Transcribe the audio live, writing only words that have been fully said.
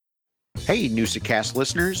Hey, Newsacast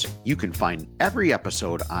listeners, you can find every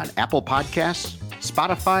episode on Apple Podcasts,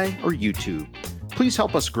 Spotify, or YouTube. Please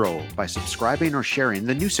help us grow by subscribing or sharing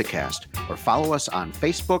the Newsacast, or follow us on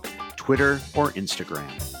Facebook, Twitter, or Instagram.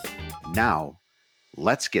 Now,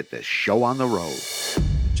 let's get this show on the road.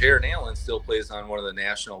 Jared Allen still plays on one of the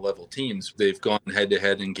national level teams. They've gone head to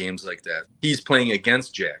head in games like that. He's playing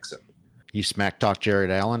against Jackson. You smack talk Jared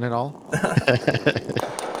Allen at all?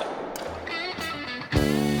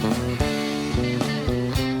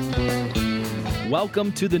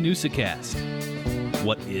 Welcome to the Newsacast.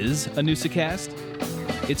 What is a Newsacast?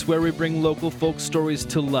 It's where we bring local folk stories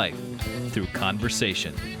to life through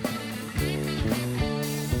conversation.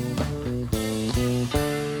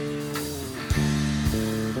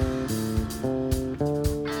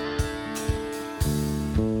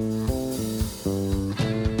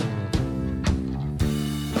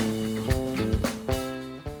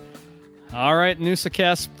 All right,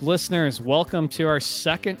 Newsacast listeners, welcome to our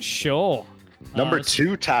second show. Number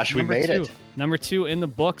two, Tosh, we made it. Number two in the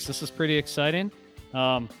books. This is pretty exciting.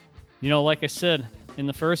 Like I said in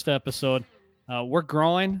the first episode, we're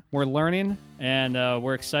growing, we're learning, and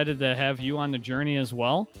we're excited to have you on the journey as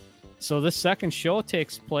well. So this second show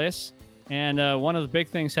takes place, and one of the big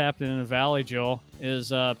things happening in the Valley, Joe,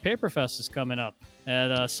 is Paperfest is coming up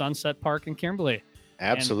at Sunset Park in Kimberly.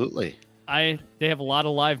 Absolutely. They have a lot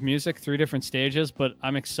of live music, 3 different stages, but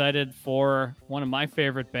I'm excited for one of my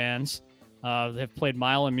favorite bands. They've played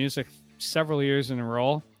Mile of Music several years in a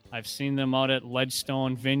row. I've seen them out at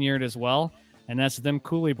Ledgestone Vineyard as well, and that's them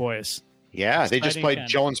Cooley Boys. Yeah, they just played kind of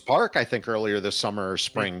Jones Park, I think, earlier this summer or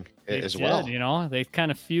spring as well. You know, they kind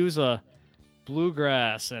of fuse a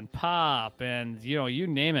bluegrass and pop and, you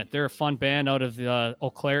name it. They're a fun band out of the Eau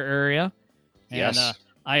Claire area. And, Yes.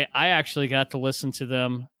 I actually got to listen to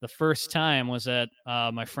them the first time was at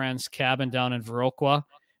my friend's cabin down in Viroqua,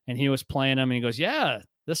 and he was playing them, and he goes, yeah,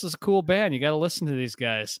 this is a cool band. You got to listen to these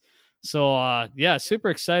guys. So,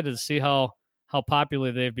 super excited to see how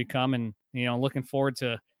popular they've become, and, looking forward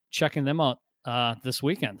to checking them out this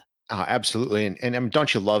weekend. Oh, absolutely. And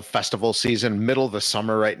don't you love festival season, middle of the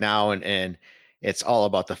summer right now, and it's all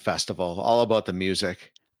about the festival, all about the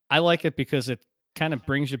music. I like it because it kind of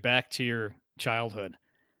brings you back to your childhood.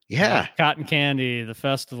 Yeah. Cotton candy, the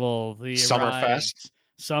festival, the Summerfest.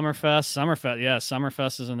 Summerfest. Yeah,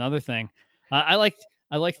 Summerfest is another thing. I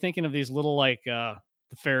like thinking of these little the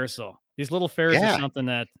fairs though. These little fairs are something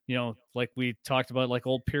that like we talked about, like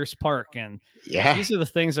old Pierce Park, and these are the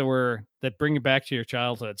things that bring you back to your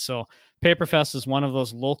childhood. So Paperfest is one of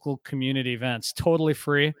those local community events, totally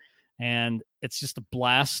free, and it's just a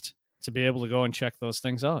blast to be able to go and check those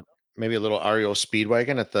things out. Maybe a little REO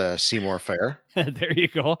Speedwagon at the Seymour Fair. There you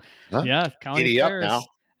go. Huh? Yeah, county Giddy fairs. up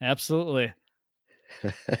now. Absolutely.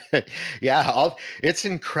 It's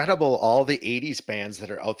incredible, all the 80s bands that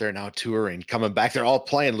are out there now touring, coming back. They're all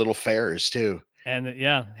playing little fairs too. And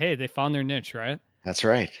hey, they found their niche, right? That's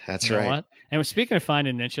right. You know what? And speaking of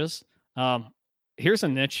finding niches, here's a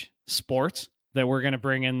niche sport that we're going to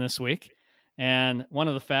bring in this week, and one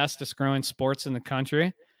of the fastest growing sports in the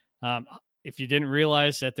country. If you didn't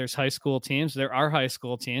realize that there's high school teams, there are high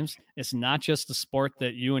school teams. It's not just a sport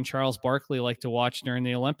that you and Charles Barkley like to watch during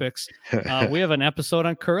the Olympics. We have an episode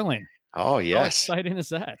on curling. Oh, yes. How exciting is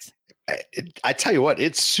that? I tell you what,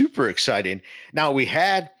 it's super exciting. Now, we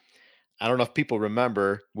had, I don't know if people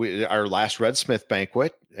remember, our last Red Smith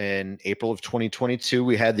banquet in April of 2022,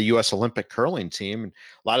 we had the U.S. Olympic curling team. And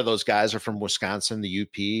a lot of those guys are from Wisconsin, the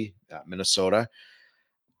UP, Minnesota.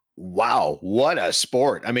 Wow, what a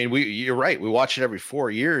sport. I mean, you're right. We watch it every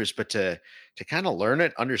 4 years, but to kind of learn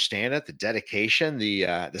it, understand it, the dedication,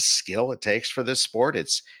 the skill it takes for this sport,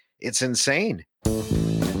 it's insane.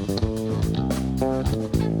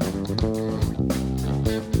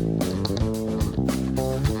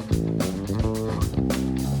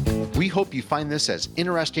 We hope you find this as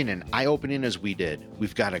interesting and eye-opening as we did.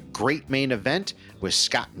 We've got a great main event with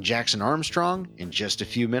Scott and Jackson Armstrong in just a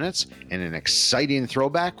few minutes, and an exciting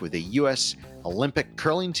throwback with the U.S. Olympic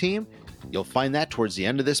curling team. You'll find that towards the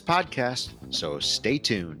end of this podcast, so stay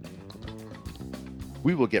tuned.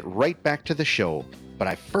 We will get right back to the show, but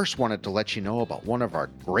I first wanted to let you know about one of our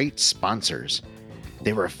great sponsors.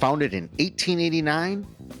 They were founded in 1889.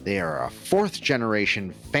 They are a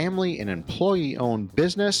 4th-generation family and employee-owned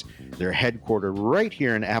business. They're headquartered right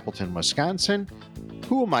here in Appleton, Wisconsin.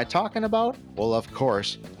 Who am I talking about? Well, of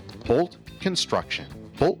course, Bolt Construction.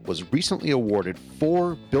 Bolt was recently awarded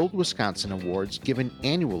 4 Build Wisconsin awards given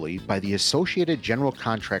annually by the Associated General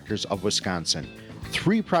Contractors of Wisconsin.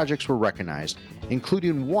 3 projects were recognized,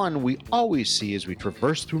 including one we always see as we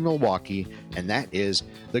traverse through Milwaukee, and that is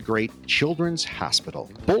the great Children's Hospital.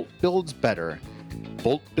 Bolt builds better.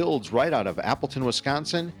 Bolt builds right out of Appleton,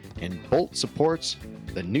 Wisconsin, and Bolt supports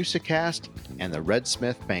the NoosaCast and the Red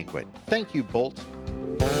Smith Banquet. Thank you, Bolt.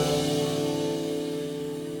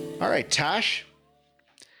 All right, Tosh,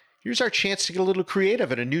 here's our chance to get a little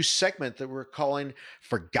creative at a new segment that we're calling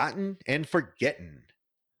Forgotten and Forgetting.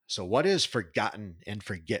 So what is Forgotten and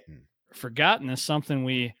Forgetting? Forgotten is something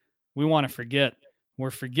we want to forget.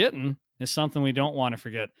 We're forgetting is something we don't want to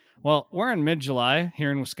forget. Well, we're in mid-July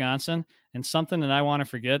here in Wisconsin, and something that I want to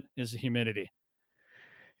forget is the humidity.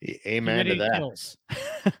 Amen to Humidity that. kills.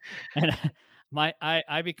 And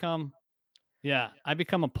I become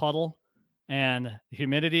a puddle, and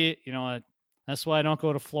humidity, that's why I don't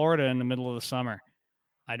go to Florida in the middle of the summer.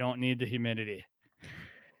 I don't need the humidity.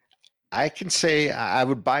 I can say I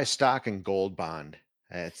would buy stock in Gold Bond.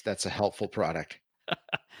 That's a helpful product.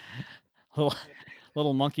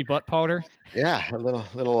 little monkey butt powder. Yeah, a little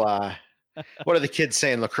what are the kids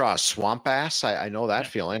saying lacrosse? Swamp ass? I know that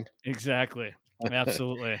feeling. Exactly.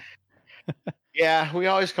 Absolutely. Yeah, we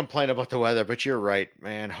always complain about the weather, but you're right,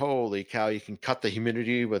 man. Holy cow, you can cut the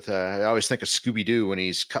humidity with I always think of Scooby-Doo when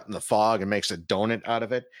he's cutting the fog and makes a donut out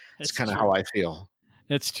of it. It's kind of how I feel.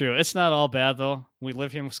 It's true. It's not all bad though. We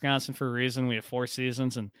live here in Wisconsin for a reason. We have 4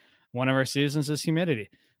 seasons, and one of our seasons is humidity.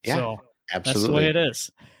 Yeah, So absolutely. that's the way it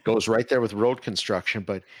is. Goes right there with road construction,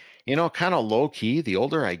 but kind of low key, the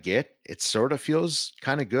older I get, it sort of feels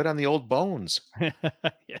kind of good on the old bones.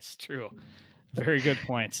 Yes, true. Very good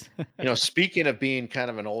points. Speaking of being kind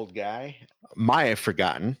of an old guy, my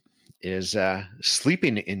forgotten is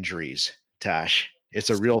sleeping injuries, Tosh. It's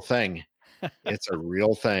a real thing. It's a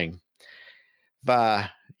real thing. You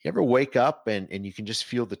ever wake up and you can just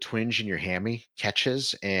feel the twinge in your hammy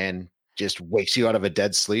catches and just wakes you out of a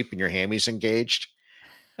dead sleep and your hammy's engaged?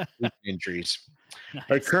 Sleep injuries. Nice.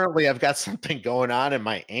 But currently I've got something going on in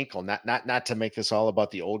my ankle. Not to make this all about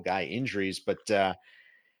the old guy injuries, but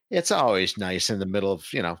it's always nice in the middle of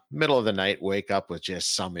the night, wake up with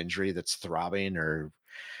just some injury that's throbbing or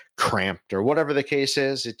cramped or whatever the case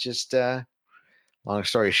is. It just, long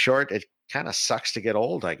story short, it kind of sucks to get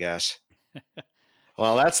old, I guess.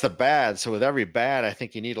 Well, that's the bad. So with every bad, I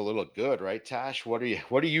think you need a little good, right, Tosh? What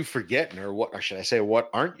are you forgetting, or should I say, what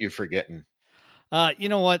aren't you forgetting? You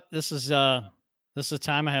know what? This is the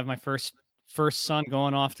time I have my first son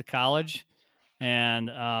going off to college,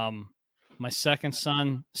 and my second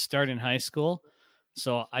son starting high school.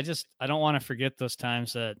 So I don't want to forget those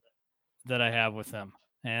times that I have with them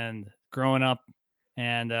and growing up,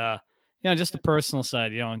 and just the personal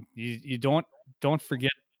side. You don't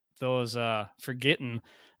forget those forgetting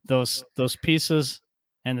those pieces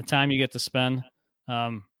and the time you get to spend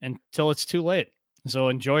until it's too late. So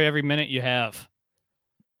enjoy every minute you have.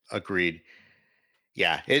 Agreed.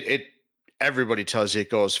 Yeah, it everybody tells you it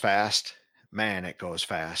goes fast. Man, it goes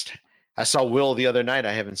fast. I saw Will the other night.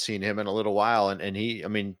 I haven't seen him in a little while, and he, I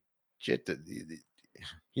mean, shit,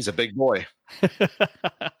 he's a big boy.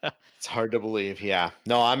 It's hard to believe. Yeah,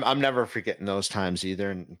 no, I'm never forgetting those times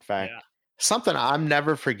either. And in fact, something I'm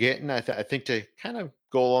never forgetting. I think to kind of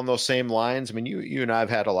go along those same lines. I mean, you and I have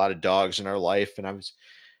had a lot of dogs in our life, and I was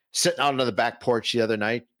sitting out on the back porch the other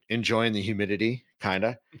night enjoying the humidity, kind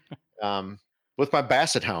of. With my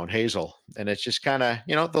basset hound Hazel, and it's just kind of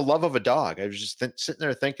the love of a dog. I was just sitting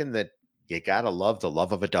there thinking that you gotta love the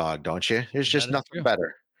love of a dog, don't you? There's just nothing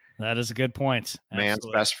better. That is a good point. Man's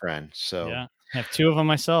best friend. So yeah, I have 2 of them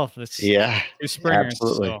myself. It's 2 Springers,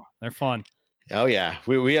 absolutely. so they're fun. Oh yeah,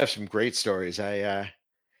 we have some great stories. Well,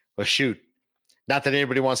 shoot, not that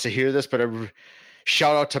anybody wants to hear this, but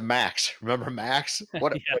shout out to Max. Remember Max?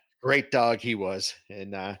 What a great dog he was.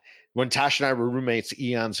 And when Tosh and I were roommates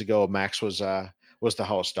eons ago, Max was the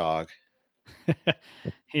house dog.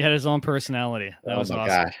 He had his own personality. That was awesome.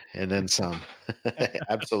 God. And then some.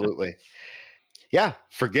 Absolutely. Yeah,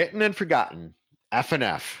 forgetting and forgotten. F and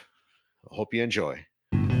F. Hope you enjoy.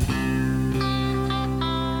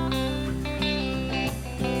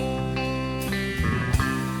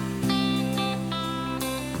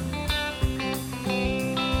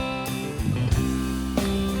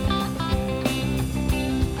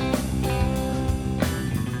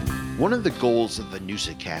 One of the goals of the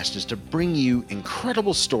NoosaCast is to bring you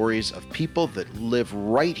incredible stories of people that live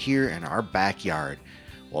right here in our backyard.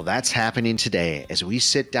 Well, that's happening today as we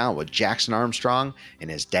sit down with Jackson Armstrong and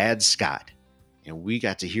his dad, Scott, and we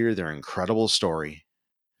got to hear their incredible story.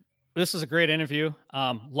 This is a great interview.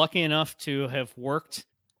 Lucky enough to have worked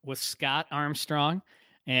with Scott Armstrong,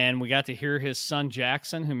 and we got to hear his son,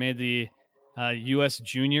 Jackson, who made the U.S.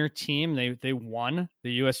 junior team. They won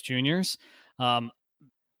the U.S. juniors. Been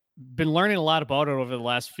learning a lot about it over the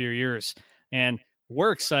last few years, and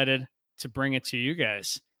we're excited to bring it to you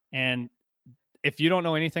guys. And if you don't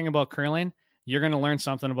know anything about curling, you're going to learn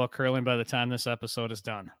something about curling by the time this episode is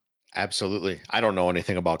done. Absolutely. I don't know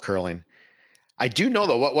anything about curling. I do know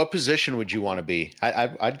though. What position would you want to be?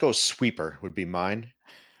 I'd go sweeper. Would be mine.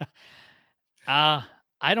 I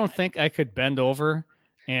don't think I could bend over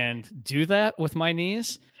and do that with my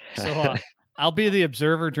knees. So I'll be the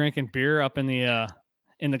observer drinking beer up in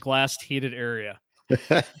the glassed heated area.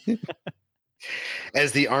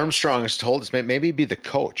 As the Armstrongs told us, maybe be the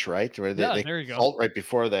coach, right? Where they there you go. consult right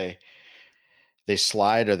before they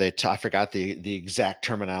slide, or I forgot the exact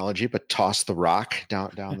terminology, but toss the rock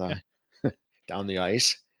down the down the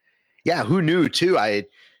ice. Yeah, who knew too?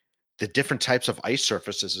 The different types of ice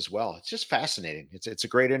surfaces as well. It's just fascinating. It's a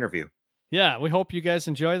great interview. Yeah, we hope you guys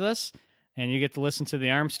enjoy this, and you get to listen to the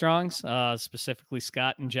Armstrongs, specifically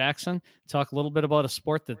Scott and Jackson, talk a little bit about a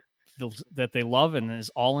sport that they love and is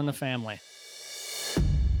all in the family.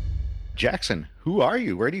 Jackson, who are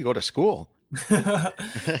you? Where do you go to school?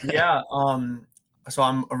 Yeah. So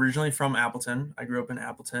I'm originally from Appleton. I grew up in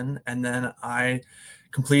Appleton, and then I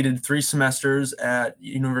completed 3 semesters at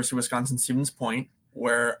University of Wisconsin-Stevens Point,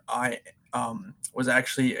 where I was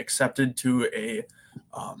actually accepted to a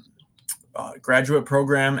graduate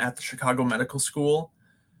program at the Chicago Medical School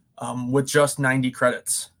with just 90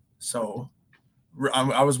 credits. So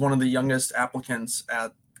I was one of the youngest applicants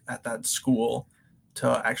at that school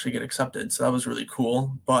to actually get accepted. So that was really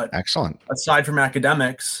cool. But excellent. Aside from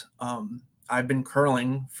academics, I've been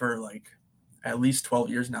curling for like at least 12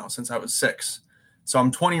 years now, since I was 6. So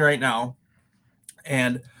I'm 20 right now.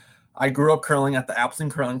 And I grew up curling at the Appleton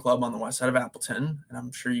Curling Club on the west side of Appleton. And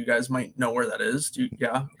I'm sure you guys might know where that is.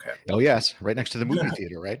 Yeah. Okay. Oh, yes. Right next to the movie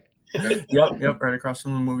theater, right? Yep. Right across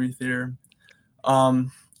from the movie theater.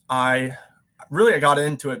 I got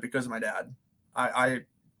into it because of my dad.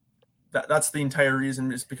 That's the entire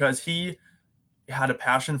reason, is because he had a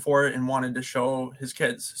passion for it and wanted to show his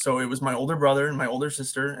kids. So it was my older brother and my older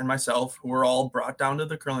sister and myself who were all brought down to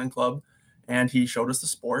the curling club, and he showed us the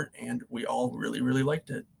sport, and we all really, really liked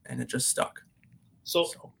it, and it just stuck.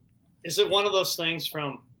 So is it one of those things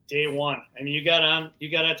from day one? I mean, you got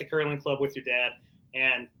at the curling club with your dad,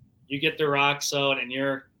 and you get the rocks out and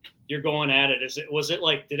you're going at it. Was it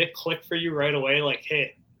like, did it click for you right away? Like,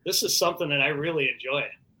 hey, this is something that I really enjoy.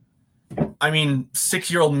 I mean,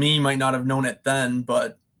 6-year-old me might not have known it then,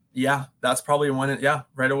 but yeah, that's probably when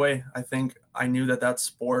right away. I think I knew that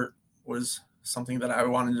sport was something that I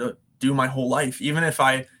wanted to do my whole life. Even if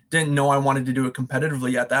I didn't know I wanted to do it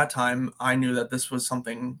competitively at that time, I knew that this was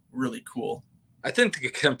something really cool. I think the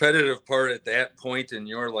competitive part at that point in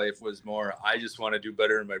your life was more, I just want to do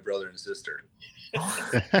better than my brother and sister.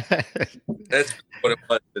 That's what it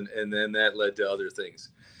was. And then that led to other things.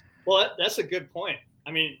 Well, that's a good point. I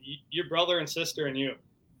mean, your brother and sister and you,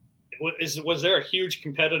 was there a huge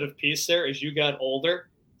competitive piece there as you got older?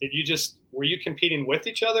 Were you competing with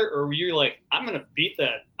each other, or were you like, I'm going to beat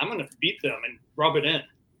them and rub it in?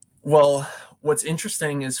 Well, what's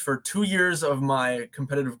interesting is for 2 years of my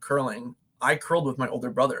competitive curling, I curled with my older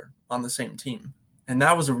brother on the same team. And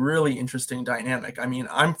that was a really interesting dynamic. I mean,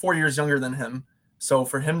 I'm 4 years younger than him. So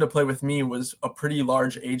for him to play with me was a pretty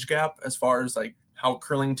large age gap as far as like how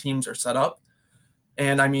curling teams are set up.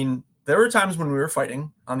 And I mean, there were times when we were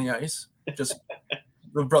fighting on the ice, just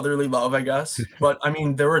the brotherly love, I guess. But I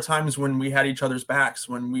mean, there were times when we had each other's backs,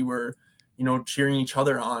 when we were, cheering each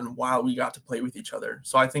other on while we got to play with each other.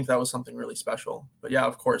 So I think that was something really special. But yeah,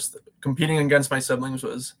 of course, competing against my siblings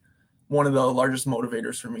was one of the largest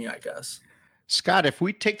motivators for me, I guess. Scott, if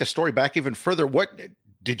we take the story back even further, what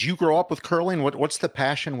did you grow up with curling? What's the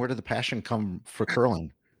passion? Where did the passion come for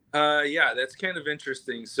curling? Yeah, that's kind of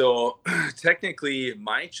interesting. So technically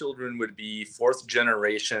my children would be 4th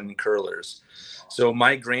generation curlers. So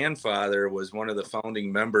my grandfather was one of the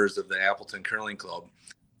founding members of the Appleton Curling Club.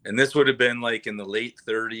 And this would have been like in the late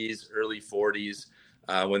 30s, early 40s,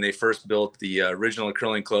 when they first built the original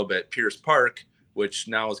curling club at Pierce Park, which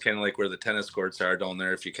now is kind of like where the tennis courts are down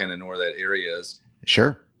there, if you kind of know where that area is.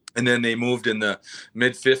 Sure. And then they moved in the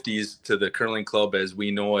mid 50s to the curling club as we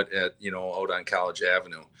know it at, out on College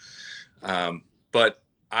Avenue. But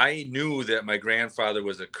I knew that my grandfather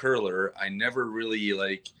was a curler. I never really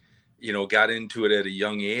got into it at a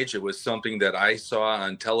young age. It was something that I saw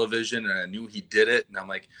on television and I knew he did it. And I'm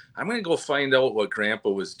like, I'm going to go find out what Grandpa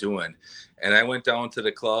was doing. And I went down to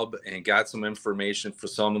the club and got some information for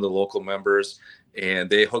some of the local members, and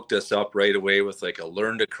they hooked us up right away with like a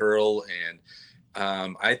learn to curl. And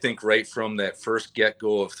I think right from that first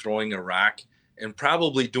get-go of throwing a rock and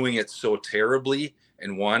probably doing it so terribly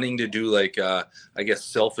and wanting to do like, I guess,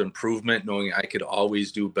 self-improvement, knowing I could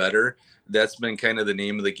always do better. That's been kind of the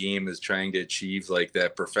name of the game, is trying to achieve like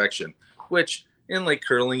that perfection, which in like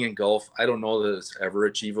curling and golf, I don't know that it's ever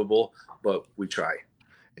achievable, but we try.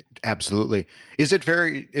 Absolutely. Is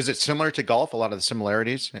it similar to golf? A lot of the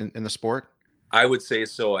similarities in the sport? I would say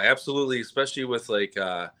so. Absolutely. Especially with like,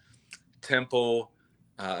 tempo,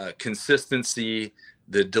 consistency,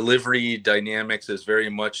 the delivery dynamics is very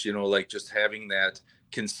much, like just having that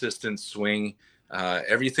consistent swing,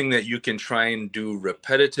 everything that you can try and do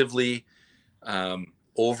repetitively,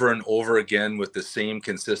 over and over again with the same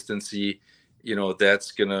consistency,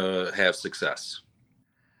 that's going to have success.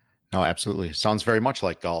 No, absolutely. Sounds very much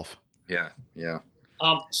like golf. Yeah. Yeah.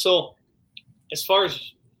 So as far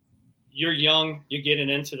as you're young, you're getting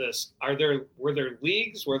into this, were there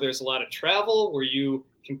leagues where there's a lot of travel? Were you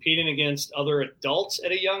competing against other adults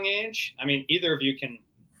at a young age? I mean, either of you can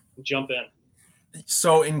jump in.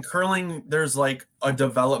 So in curling, there's like a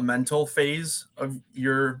developmental phase of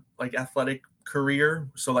your like athletic career.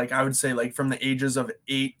 So like I would say like from the ages of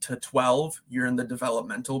 8 to 12, you're in the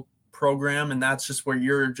developmental program, and that's just where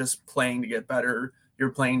you're just playing to get better. You're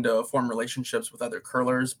playing to form relationships with other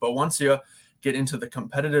curlers. But once you get into the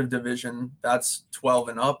competitive division, that's 12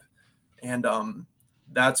 and up, and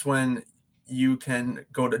that's when you can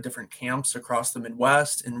go to different camps across the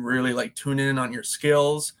Midwest and really like tune in on your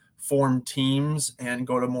skills, form teams, and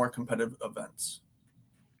go to more competitive events.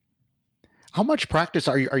 How much practice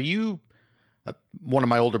are you? One of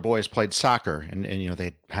my older boys played soccer, and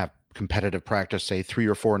they have competitive practice, say 3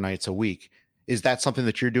 or 4 nights a week. Is that something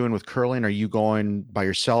that you're doing with curling? Are you going by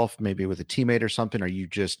yourself, maybe with a teammate or something? Are you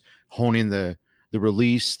just honing the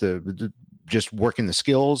release, the just working the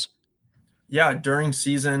skills? Yeah, during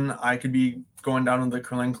season, I could be going down to the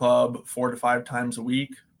curling club 4 to 5 times a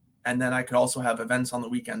week, and then I could also have events on the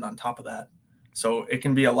weekend on top of that. So it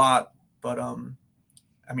can be a lot, but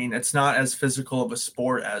I mean, it's not as physical of a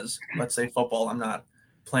sport as, let's say, football. I'm not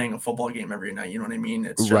playing a football game every night. You know what I mean?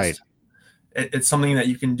 It's just, Right. It's something that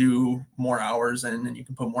you can do more hours in, and you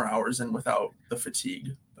can put more hours in without the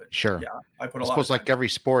fatigue. But Sure. yeah, I put I a lot of suppose time. like every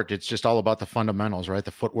sport, it's just all about the fundamentals, right?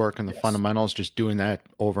 The footwork and the Yes. fundamentals, just doing that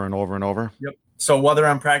over and over and over. Yep. So whether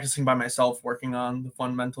I'm practicing by myself, working on the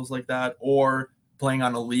fundamentals like that, or playing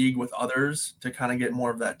on a league with others to kind of get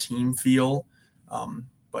more of that team feel.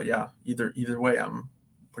 But yeah, either way, I'm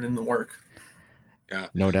putting in the work. Yeah.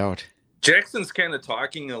 No doubt. Jackson's kind of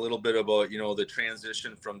talking a little bit about, the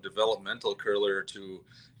transition from developmental curler to,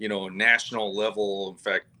 national level. In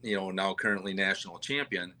fact, now currently national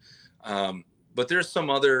champion. But there's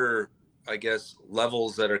some other, I guess,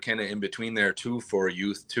 levels that are kind of in between there too for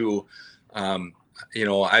youth too.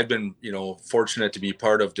 I've been, fortunate to be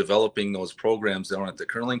part of developing those programs down at the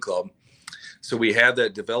curling club. So we have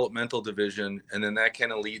that developmental division, and then that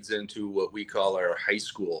kind of leads into what we call our high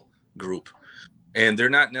school group. And they're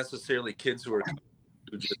not necessarily kids who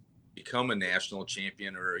just become a national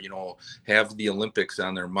champion or, have the Olympics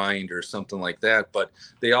on their mind or something like that. But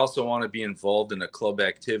they also want to be involved in a club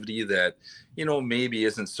activity that, maybe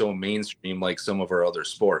isn't so mainstream like some of our other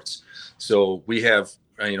sports. So we have,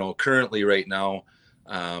 currently right now,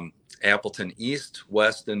 Appleton East,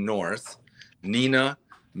 West, and North, Neenah,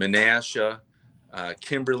 Menasha,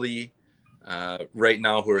 Kimberly, right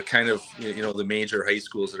now, who are kind of the major high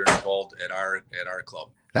schools that are involved at our club.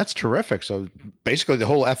 That's terrific. So basically the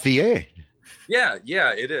whole FVA. Yeah,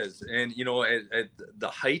 it is. And at the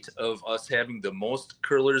height of us having the most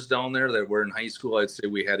curlers down there that were in high school, I'd say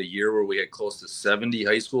we had a year where we had close to 70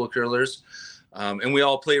 high school curlers. And we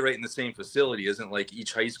all play right in the same facility. Isn't like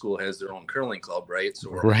each high school has their own curling club, right? So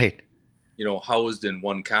we're right, housed in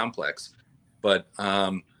one complex. But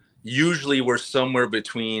usually we're somewhere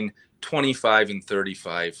between 25 and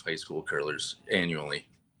 35 high school curlers annually.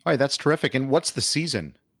 All right, that's terrific. And what's the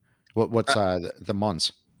season? What's the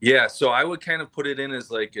months? Yeah, so I would kind of put it in as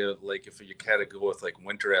like if you kind of go with like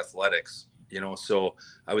winter athletics, so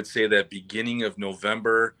I would say that beginning of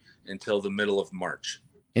November until the middle of March.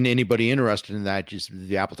 And anybody interested in that, just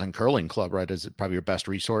the Appleton Curling Club, right? Is it probably your best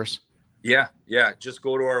resource? Yeah. Just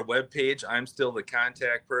go to our webpage. I'm still the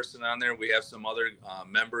contact person on there. We have some other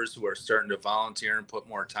members who are starting to volunteer and put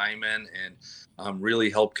more time in and really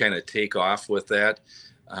help kind of take off with that.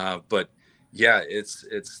 But yeah,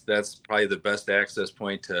 that's probably the best access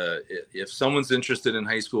point to, if someone's interested in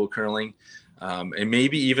high school curling, and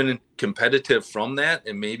maybe even competitive from that,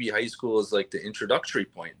 and maybe high school is like the introductory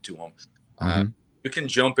point to them. Mm-hmm. You can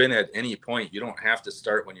jump in at any point. You don't have to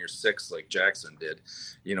start when you're 6 like Jackson did.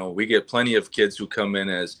 We get plenty of kids who come in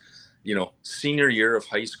as, senior year of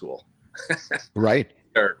high school. Right.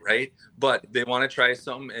 Right. But they want to try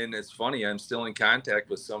something. And it's funny, I'm still in contact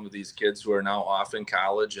with some of these kids who are now off in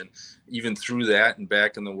college and even through that and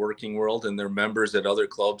back in the working world, and they're members at other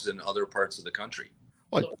clubs in other parts of the country.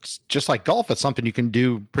 Well, it's just like golf, it's something you can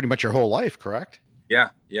do pretty much your whole life, correct? Yeah.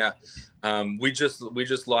 We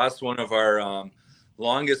just lost one of our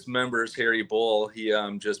longest members, Harry Bull. He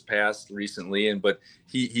just passed recently, but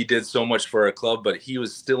he did so much for our club, but he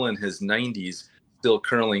was still in his 90s, still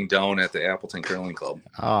curling down at the Appleton Curling Club.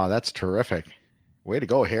 Oh, that's terrific. Way to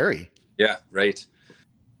go, Harry. Yeah, right.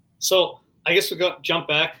 So I guess we'll jump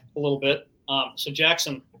back a little bit. So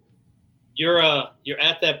Jackson, you're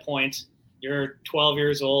at that point. You're 12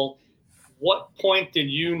 years old. What point did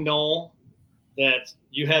you know that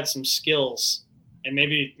you had some skills? And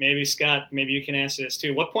maybe Scott, maybe you can answer this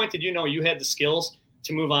too. What point did you know you had the skills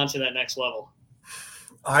to move on to that next level?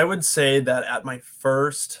 I would say that at my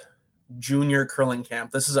first junior curling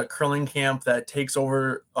camp, this is a curling camp that takes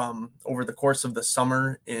over the course of the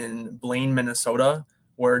summer in Blaine, Minnesota,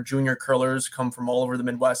 where junior curlers come from all over the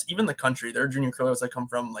Midwest, even the country. There are junior curlers that come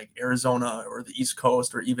from like Arizona or the East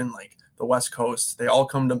Coast or even like the West Coast. They all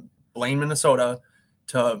come to Blaine, Minnesota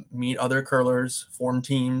to meet other curlers, form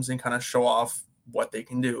teams, and kind of show off what they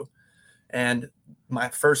can do. And my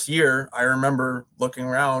first year, I remember looking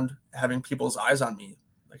around, having people's eyes on me.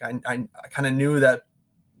 Like I kind of knew that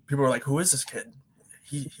people were like, who is this kid?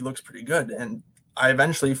 He looks pretty good. And I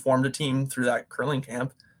eventually formed a team through that curling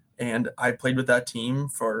camp, and I played with that team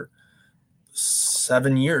for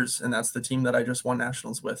 7 years. And that's the team that I just won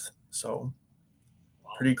nationals with. So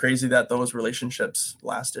pretty crazy that those relationships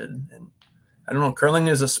lasted. And I don't know, curling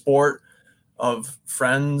is a sport of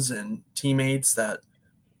friends and teammates that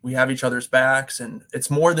we have each other's backs, and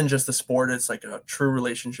it's more than just a sport. It's like a true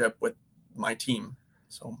relationship with my team.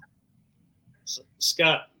 So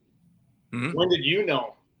Scott, when did you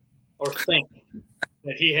know or think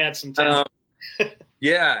that he had some talent?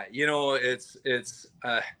 Yeah,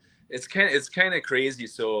 it's kind of crazy.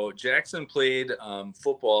 So Jackson played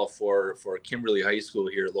football for Kimberly High School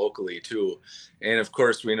here locally too, and of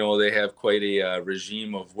course we know they have quite a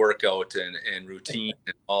regime of workout and routine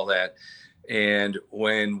and all that. And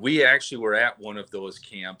when we actually were at one of those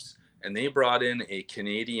camps, and they brought in a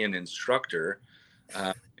Canadian instructor.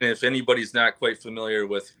 And if anybody's not quite familiar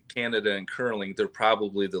with Canada and curling, they're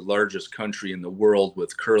probably the largest country in the world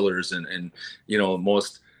with curlers and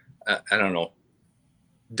most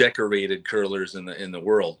decorated curlers in the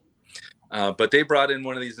world. But they brought in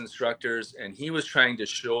one of these instructors, and he was trying to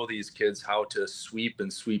show these kids how to sweep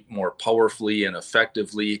more powerfully and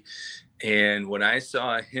effectively. And when I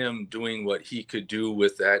saw him doing what he could do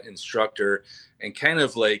with that instructor and kind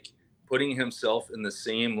of like putting himself in the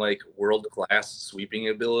same like world-class sweeping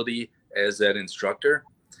ability as that instructor,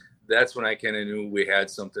 that's when I kind of knew we had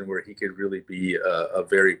something where he could really be a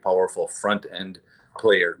very powerful front end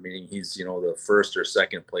player, meaning he's, the first or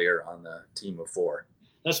second player on the team of 4.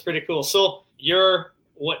 That's pretty cool. So you're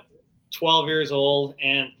 12 years old.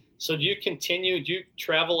 And so do you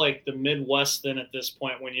travel like the Midwest then at this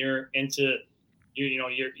point when you're into,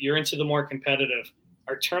 you're into the more competitive?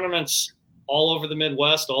 Are tournaments all over the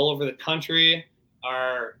Midwest, all over the country?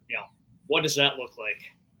 What does that look like?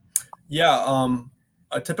 Yeah.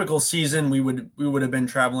 A typical season, we would have been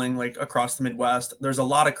traveling like across the Midwest. There's a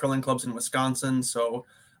lot of curling clubs in Wisconsin. So,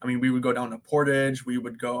 we would go down to Portage. We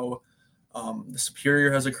would go, the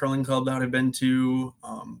Superior has a curling club that I've been to.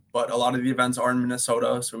 But a lot of the events are in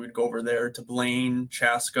Minnesota. So we'd go over there to Blaine,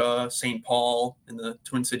 Chaska, St. Paul in the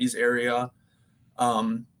Twin Cities area.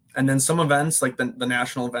 And then some events like the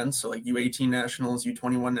national events, so like U18 nationals,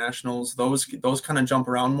 U21 nationals, those kind of jump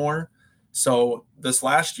around more. So this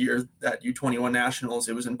last year at U21 nationals,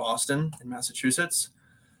 it was in Boston in Massachusetts.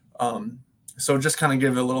 So just kind of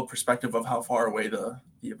give a little perspective of how far away the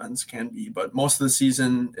events can be, but most of the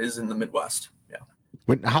season is in the Midwest.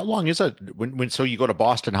 Yeah. How long is it so you go to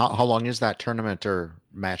Boston? How long is that tournament or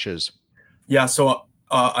matches? Yeah. So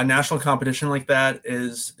a national competition like that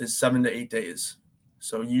is 7 to 8 days.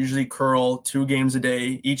 So you usually curl 2 games a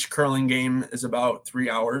day. Each curling game is about 3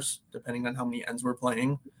 hours, depending on how many ends we're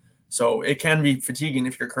playing. So it can be fatiguing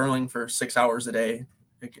if you're curling for 6 hours a day.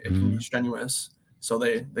 It can be strenuous. So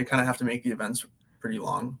they kind of have to make the events pretty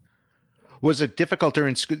long. Was it difficult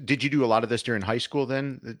during school? Did you do a lot of this during high school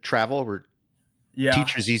then? The travel? Were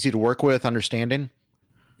teachers easy to work with, understanding?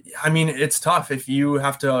 It's tough if you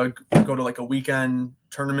have to go to like a weekend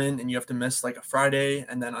tournament and you have to miss like a Friday.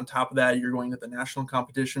 And then on top of that, you're going to the national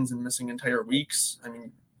competitions and missing entire weeks.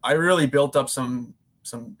 I really built up some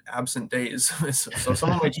absent days. So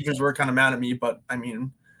some of my teachers were kind of mad at me, but I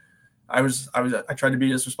I tried to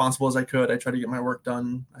be as responsible as I could. I tried to get my work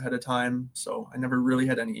done ahead of time. So I never really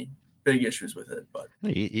had any big issues with it. But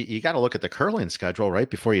you got to look at the curling schedule right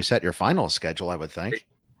before you set your final schedule, I would think.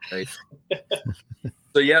 Right.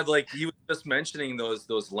 So yeah, like he was just mentioning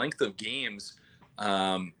those length of games,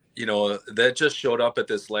 that just showed up at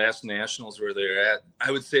this last nationals where they're at.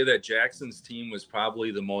 I would say that Jackson's team was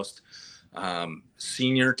probably the most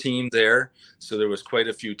senior team there. So there was quite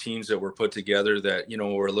a few teams that were put together that,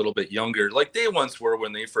 were a little bit younger, like they once were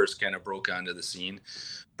when they first kind of broke onto the scene.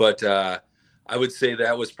 But I would say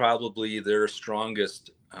that was probably their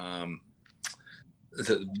strongest,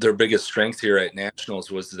 their biggest strength here at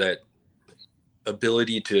nationals was that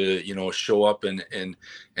ability to show up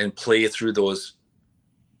and play through those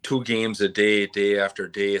 2 games a day after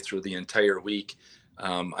day through the entire week.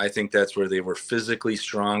 I think that's where they were physically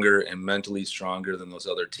stronger and mentally stronger than those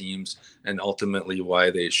other teams, and ultimately why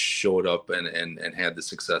they showed up and had the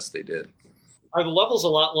success they did. Are the levels a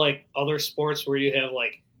lot like other sports where you have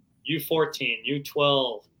like U14,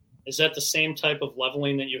 U12? Is that the same type of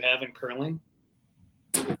leveling that you have in curling?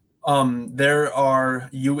 There are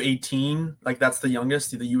U18, like that's the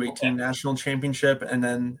youngest, the U18 Okay. national championship, and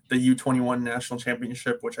then the U21 national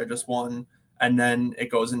championship, which I just won, and then it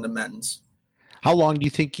goes into men's. How long do you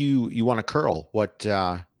think you want to curl? What,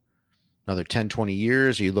 another 10, 20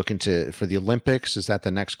 years? Are you looking for the Olympics? Is that the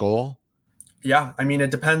next goal? Yeah, I mean, it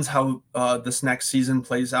depends how this next season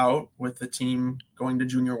plays out with the team going to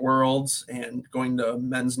Junior Worlds and going to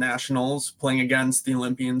men's nationals, playing against the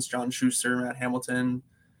Olympians, John Schuster, Matt Hamilton,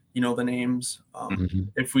 the names.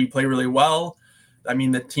 If we play really well, I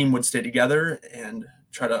mean, the team would stay together and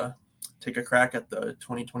try to take a crack at the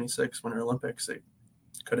 2026 Winter Olympics. It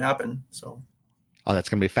could happen. So, that's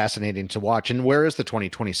going to be fascinating to watch. And where is the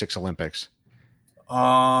 2026 Olympics?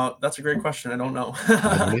 that's a great question. I don't know.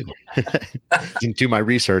 Didn't do my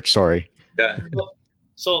research. Sorry. Yeah.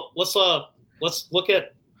 So let's look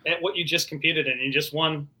at what you just competed in. You just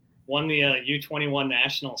won the U21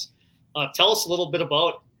 nationals. Tell us a little bit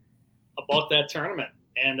about that tournament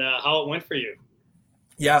and how it went for you.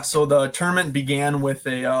 Yeah, so the tournament began with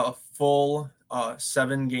a full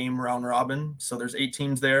 7-game round robin. So there's 8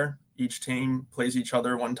 teams there. Each team plays each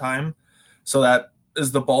other one time. So that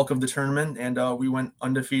is the bulk of the tournament. And we went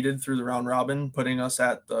undefeated through the round robin, putting us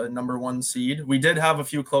at the number 1 seed. We did have a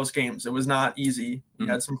few close games. It was not easy. We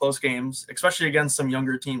had some close games, especially against some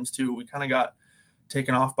younger teams too. We kind of got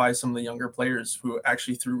taken off by some of the younger players who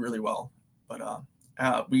actually threw really well. But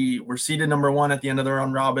we were seeded number 1 at the end of the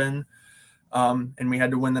round robin. And we had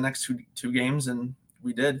to win the next two games, and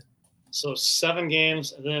we did. So 7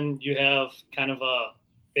 games, and then you have kind of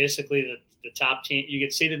basically the top team. You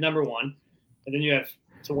get seeded number 1, and then you have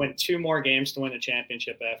to win 2 more games to win the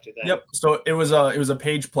championship after that. Yep. So it was a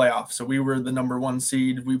page playoff. So we were the number 1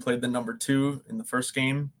 seed. We played the number 2 in the first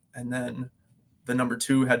game, and then the number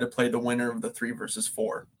 2 had to play the winner of the 3 versus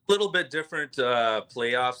 4. A little bit different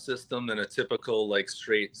playoff system than a typical like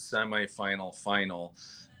straight semifinal final.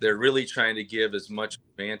 They're really trying to give as much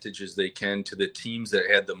advantage as they can to the teams that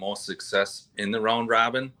had the most success in the round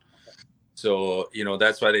robin. So,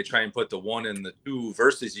 that's why they try and put the 1 and the 2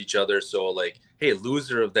 versus each other. So like, hey,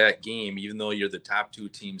 loser of that game, even though you're the top 2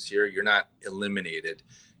 teams here, you're not eliminated.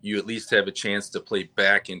 You at least have a chance to play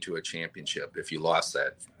back into a championship if you lost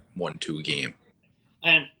that 1-2 game.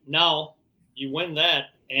 And now you win that.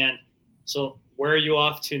 And so where are you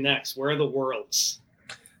off to next? Where are the worlds?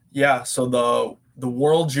 Yeah. So the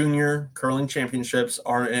World Junior Curling Championships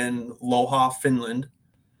are in Lohja, Finland.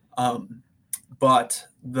 But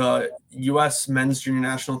the U.S. men's junior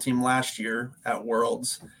national team last year at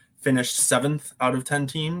Worlds finished 7th out of 10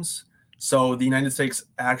 teams. So the United States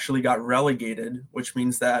actually got relegated, which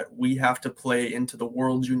means that we have to play into the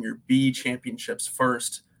World Junior B Championships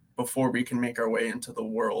first before we can make our way into the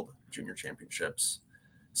World Junior Championships.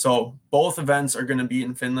 So both events are going to be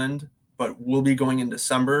in Finland, but we'll be going in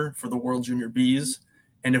December for the World Junior Bs.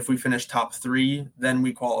 And if we finish top 3, then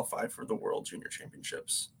we qualify for the World Junior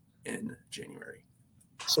Championships in January.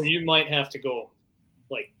 So you might have to go,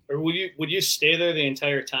 or would you stay there the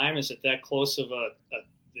entire time? Is it that close of the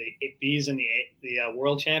Bs and the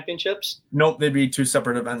World Championships? Nope, they'd be 2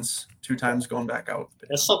 separate events, 2 times going back out.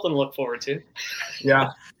 That's something to look forward to.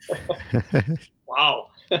 Yeah. Wow.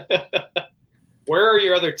 Where are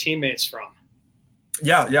your other teammates from?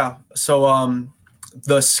 Yeah. So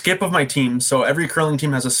the skip of my team. So every curling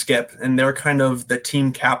team has a skip, and they're kind of the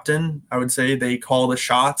team captain. I would say they call the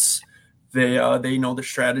shots. They know the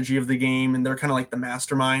strategy of the game, and they're kind of like the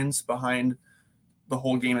masterminds behind the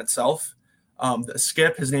whole game itself. The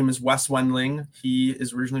skip, his name is Wes Wendling. He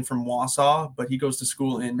is originally from Wausau, but he goes to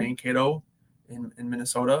school in Mankato in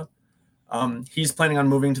Minnesota. He's planning on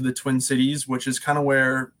moving to the Twin Cities, which is kind of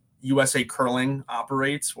where USA Curling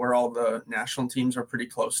operates, where all the national teams are pretty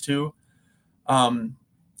close to.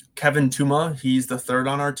 Kevin Tuma, he's the third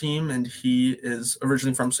on our team, and he is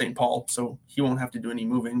originally from St. Paul, so he won't have to do any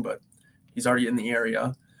moving, but he's already in the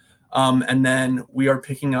area. And then we are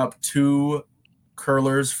picking up 2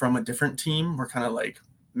 curlers from a different team. We're kind of like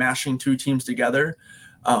mashing 2 teams together.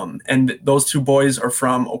 And those 2 boys are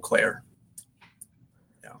from Eau Claire.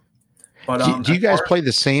 Yeah. But do you guys play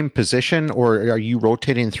the same position, or are you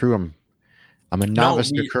rotating through them? I'm a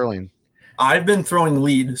novice to curling. I've been throwing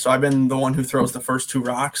lead, so I've been the one who throws the first 2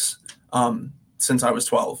 rocks since I was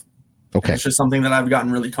 12. Okay. And it's just something that I've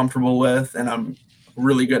gotten really comfortable with, and I'm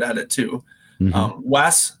really good at it too. Mm-hmm.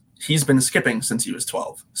 Wes, he's been skipping since he was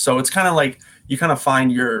 12. So it's kind of like you kind of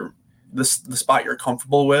find the spot you're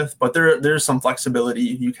comfortable with, but there's some flexibility.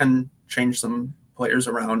 You can change some players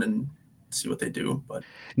around and see what they do. But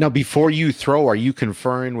now, before you throw, are you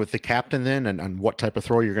conferring with the captain then on what type of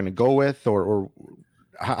throw you're going to go with, or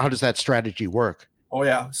how does that strategy work? Oh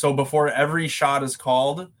yeah. So before every shot is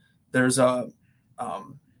called, there's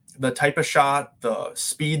the type of shot, the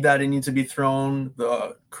speed that it needs to be thrown,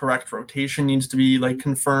 the correct rotation needs to be like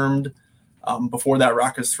confirmed before that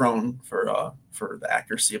rock is thrown for the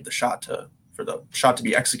accuracy of the shot for the shot to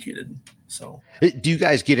be executed. So do you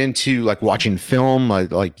guys get into like watching film,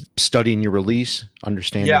 like studying your release,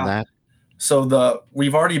 understanding that? So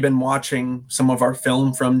we've already been watching some of our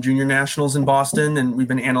film from junior nationals in Boston, and we've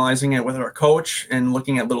been analyzing it with our coach and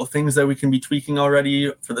looking at little things that we can be tweaking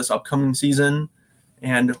already for this upcoming season.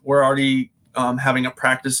 And we're already having a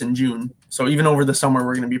practice in June. So even over the summer,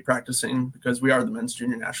 we're going to be practicing because we are the men's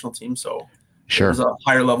junior national team. So there's a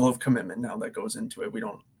higher level of commitment now that goes into it. We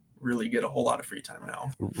don't really get a whole lot of free time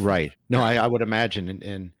now. Right. No, I would imagine.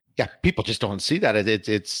 And yeah, people just don't see that.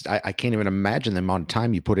 I can't even imagine the amount of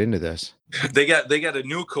time you put into this. They got a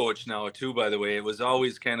new coach now too, by the way. It was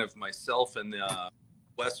always kind of myself and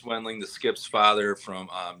Wes Wendling, the skip's father, from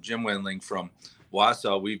Jim Wendling from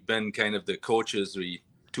Wausau. We've been kind of the coaches, the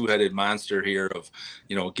 2-headed monster here of,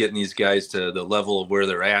 getting these guys to the level of where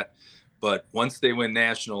they're at. But once they win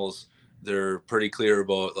nationals, they're pretty clear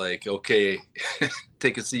about like, okay,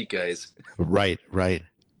 take a seat, guys. Right.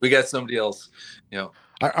 We got somebody else,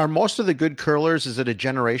 Are most of the good curlers, is it a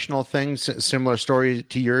generational thing, similar story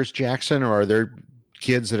to yours, Jackson, or are there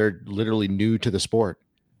kids that are literally new to the sport?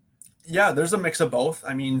 Yeah, there's a mix of both.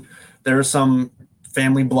 I mean, there are some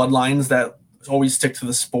family bloodlines that always stick to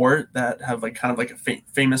the sport that have like kind of like a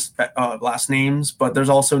famous last names, but there's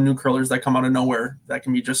also new curlers that come out of nowhere that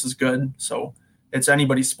can be just as good. So it's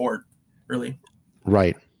anybody's sport, really.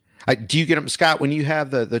 Right. Do you get them, Scott, when you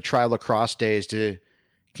have the tri lacrosse days,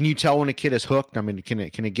 can you tell when a kid is hooked? I mean, can a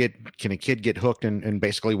kid get hooked in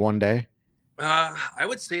basically one day? I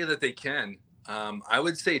would say that they can. I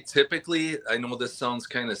would say typically, I know this sounds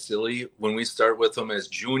kind of silly, when we start with them as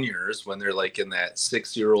juniors, when they're like in that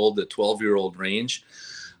 6-year-old to 12-year-old range,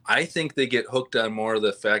 I think they get hooked on more of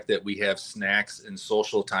the fact that we have snacks and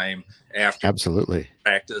social time after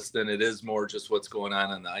practice than it is more just what's going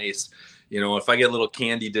on the ice. If I get little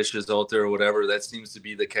candy dishes out there or whatever, that seems to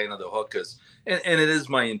be the kind of the hook. And it is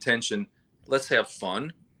my intention. Then have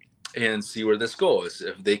fun and see where this goes.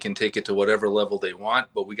 If they can take it to whatever level they want,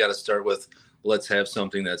 but we got to start with, let's have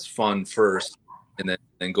something that's fun first and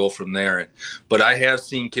then go from there. But I have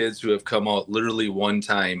seen kids who have come out literally one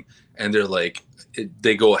time and they're like,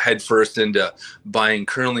 they go head first into buying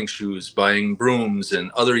curling shoes, buying brooms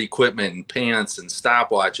and other equipment and pants and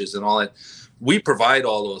stopwatches and all that. We provide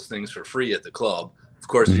all those things for free at the club. Of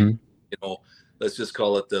course, let's just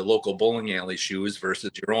call it the local bowling alley shoes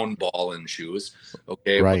versus your own ball and shoes.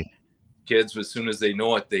 Okay. Right. But kids, as soon as they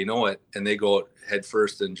know it, and they go head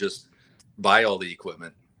first and just buy all the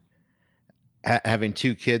equipment. Having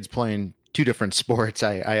 2 kids playing 2 different sports,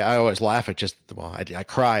 I always laugh at I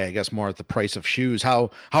cry, I guess, more at the price of shoes.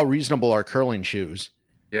 How reasonable are curling shoes?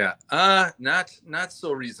 Yeah. Not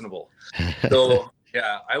so reasonable. So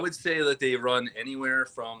yeah, I would say that they run anywhere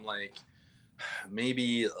from like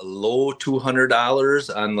maybe low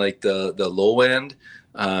 $200 on like the low end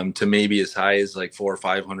to maybe as high as like $400 or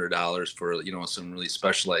 $500 for some really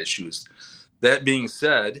specialized shoes. That being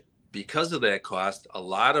said, because of that cost, a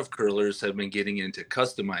lot of curlers have been getting into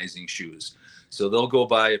customizing shoes. So they'll go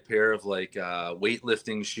buy a pair of like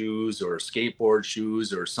weightlifting shoes or skateboard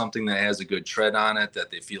shoes or something that has a good tread on it that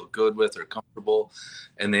they feel good with or comfortable.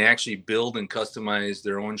 And they actually build and customize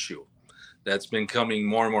their own shoe. That's been coming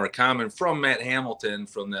more and more common from Matt Hamilton,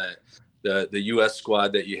 from the U.S.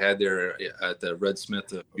 squad that you had there at the Red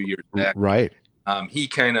Smith a few years back. Right. He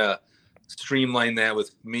kind of streamlined that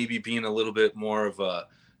with maybe being a little bit more of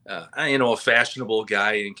a fashionable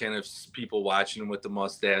guy and kind of people watching him with the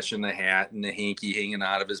mustache and the hat and the hanky hanging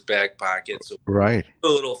out of his back pocket. So Right. a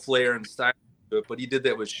little flair and style to it, but he did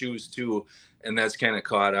that with shoes too. And that's kind of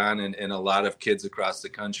caught on. And a lot of kids across the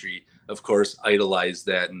country, of course, idolize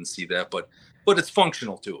that and see that, but it's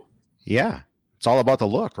functional too. Yeah. It's all about the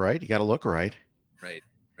look, right? You got to look right. Right.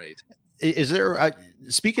 Is there,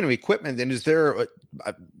 speaking of equipment, then is there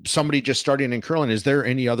somebody just starting in curling? Is there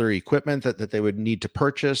any other equipment that they would need to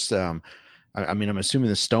purchase? I mean, I'm assuming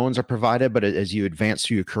the stones are provided, but as you advance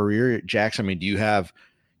through your career, Jackson, I mean, do you have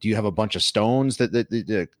a bunch of stones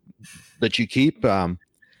that you keep?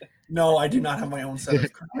 No, I do not have my own set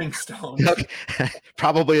of curling stones.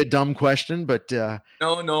 Probably a dumb question, but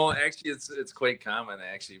no, actually, it's quite common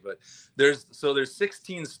actually. But there's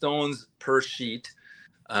 16 stones per sheet.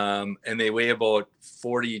 And they weigh about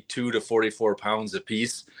 42 to 44 pounds a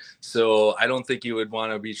piece. So I don't think you would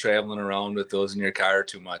want to be traveling around with those in your car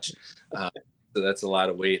too much. So that's a lot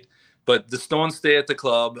of weight. But the stones stay at the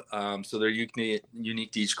club. So they're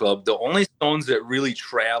unique to each club. The only stones that really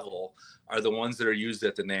travel are the ones that are used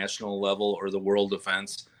at the national level or the world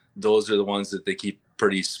events. Those are the ones that they keep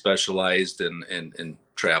pretty specialized and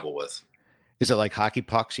travel with. Is it like hockey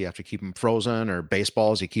pucks? You have to keep them frozen, or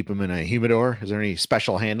baseballs, you keep them in a humidor? Is there any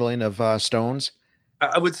special handling of stones?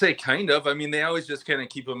 I would say kind of. I mean, they always just kind of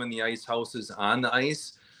keep them in the ice houses on the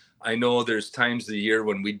ice. I know there's times of the year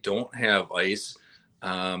when we don't have ice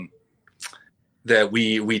that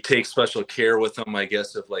we take special care with them, I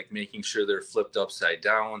guess, of like making sure they're flipped upside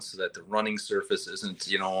down so that the running surface isn't,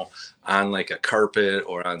 on like a carpet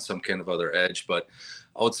or on some kind of other edge. But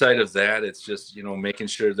outside of that, it's just, making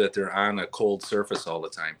sure that they're on a cold surface all the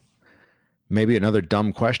time. Maybe another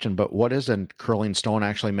dumb question, but what is a curling stone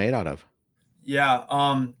actually made out of?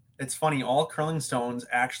 Yeah, it's funny. All curling stones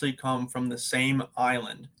actually come from the same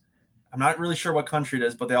island. I'm not really sure what country it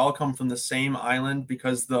is, but they all come from the same island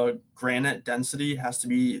because the granite density has to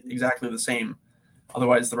be exactly the same.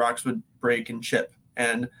 Otherwise, the rocks would break and chip.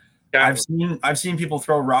 And I've seen people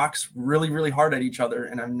throw rocks really, really hard at each other,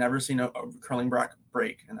 and I've never seen a curling rock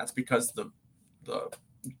break. And that's because the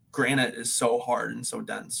granite is so hard and so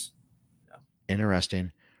dense. Yeah.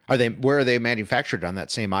 Interesting. Where are they manufactured, on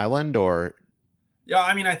that same island, or? Yeah,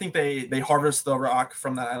 I mean, I think they harvest the rock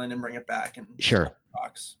from that island and bring it back and sure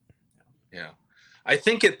rocks. Yeah. I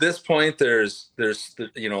think at this point there's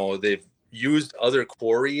they've used other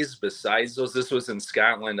quarries besides those. This was in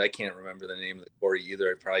Scotland. I can't remember the name of the quarry either.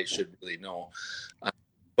 I probably should really know.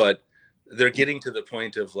 But they're getting to the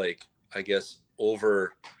point of, like, I guess,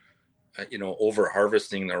 over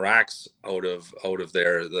harvesting the rocks out of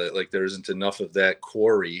there. There isn't enough of that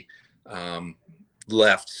quarry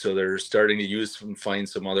left. So they're starting to find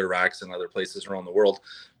some other rocks in other places around the world.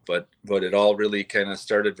 But it all really kind of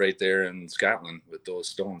started right there in Scotland with those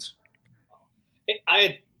stones. I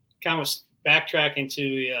had kind of backtracking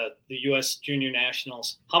to the U.S. Junior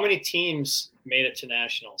Nationals. How many teams made it to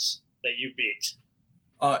Nationals that you beat?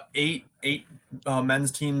 8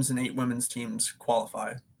 men's teams and 8 women's teams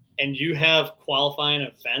qualify. And you have qualifying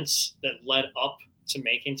events that led up to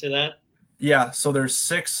making to that? Yeah, so there's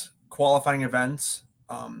 6 qualifying events.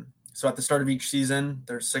 So at the start of each season,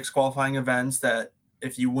 there's 6 qualifying events that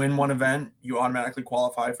if you win one event, you automatically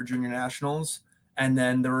qualify for junior nationals. And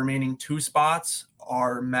then the remaining 2 spots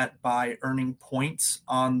are met by earning points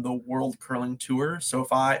on the World Curling Tour. So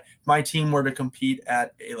if my team were to compete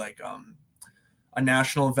at a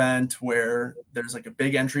national event where there's like a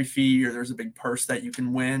big entry fee or there's a big purse that you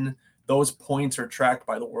can win, those points are tracked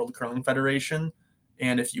by the World Curling Federation.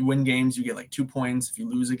 And if you win games, you get like 2 points. If you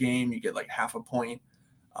lose a game, you get like half a point.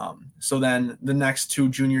 So then the next 2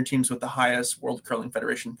 junior teams with the highest World Curling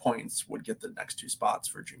Federation points would get the next 2 spots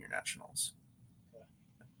for junior nationals.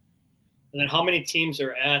 And then how many teams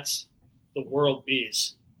are at the World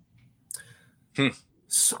Bees?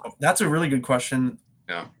 So that's a really good question.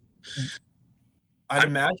 Yeah. I'd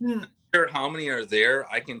imagine. Sure how many are there.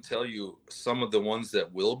 I can tell you some of the ones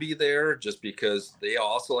that will be there just because they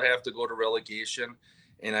also have to go to relegation.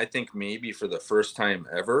 And I think maybe for the first time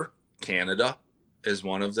ever, Canada is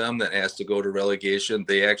one of them that has to go to relegation.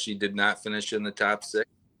 They actually did not finish in the top 6.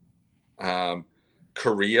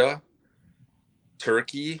 Korea,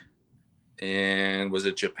 Turkey, and was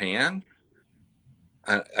it Japan?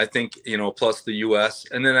 I think, plus the US.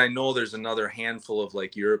 And then I know there's another handful of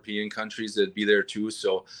like European countries that'd be there too.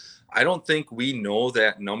 So I don't think we know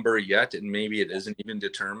that number yet. And maybe it isn't even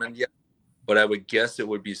determined yet, but I would guess it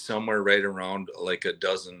would be somewhere right around like a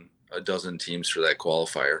dozen teams for that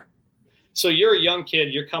qualifier. So you're a young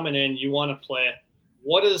kid, you're coming in, you want to play.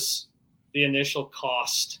 What is the initial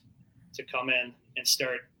cost to come in and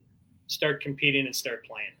start competing and start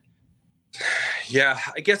playing? Yeah,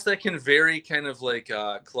 I guess that can vary kind of like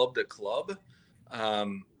club to club.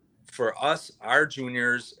 For us, our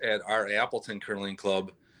juniors at our Appleton Curling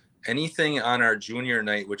Club, anything on our junior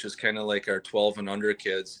night, which is kind of like our 12 and under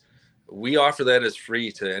kids, we offer that as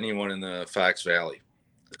free to anyone in the Fox Valley.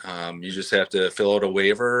 You just have to fill out a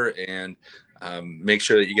waiver and make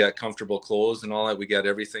sure that you got comfortable clothes and all that. We got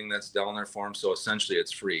everything that's down there for them. So essentially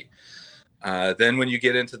it's free. Then when you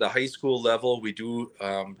get into the high school level, we do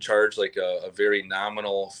charge like a very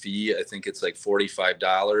nominal fee. I think it's like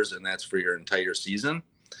 $45, and that's for your entire season.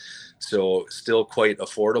 So still quite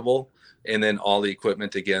affordable. And then all the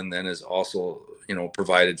equipment again then is also,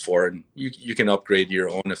 provided for, and you can upgrade your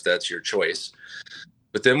own if that's your choice.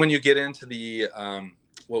 But then when you get into the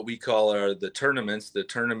what we call the tournaments, the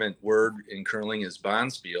tournament word in curling is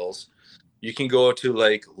bonspiels. You can go to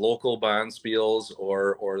like local bonspiels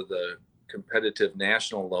or the competitive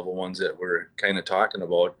national level ones that we're kind of talking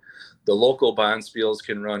about. The local bonspiels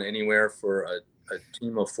can run anywhere for a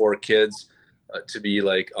team of 4 kids to be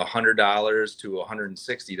like $100 to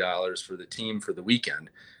 $160 for the team for the weekend,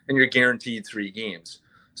 and you're guaranteed 3 games.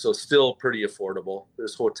 So still pretty affordable.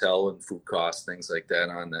 There's hotel and food costs, things like that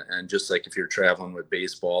and just like if you're traveling with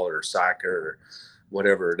baseball or soccer or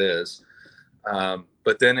whatever it is.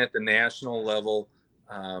 But then at the national level,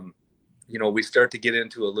 we start to get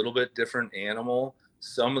into a little bit different animal.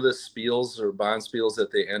 Some of the spiels or bond spiels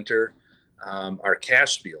that they enter are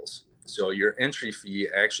cash spiels. So your entry fee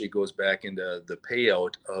actually goes back into the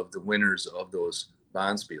payout of the winners of those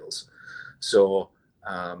bond spiels. So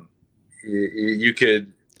you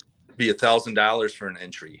could be $1,000 for an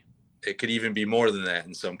entry. It could even be more than that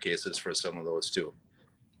in some cases for some of those too.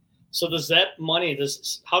 So does that money,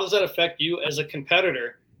 how does that affect you as a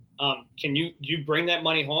competitor? Can you bring that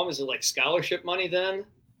money home? Is it like scholarship money then?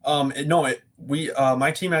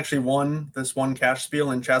 My team actually won this one cash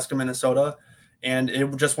spiel in Chaska, Minnesota, and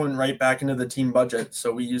it just went right back into the team budget.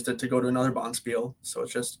 So we used it to go to another bond spiel. So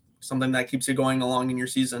it's just something that keeps you going along in your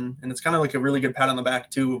season. And it's kind of like a really good pat on the back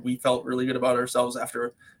too. We felt really good about ourselves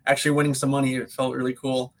after actually winning some money. It felt really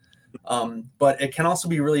cool. But it can also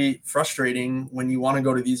be really frustrating when you want to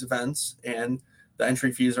go to these events and the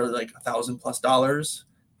entry fees are like $1,000+,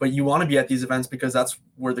 but you want to be at these events because that's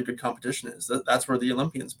where the good competition is. That's where the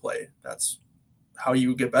Olympians play. That's how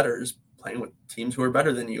you get better, is playing with teams who are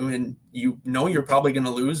better than you. And you're probably going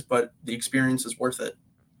to lose, but the experience is worth it.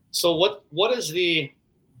 So what is the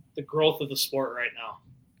growth of the sport right now?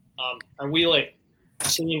 Are we like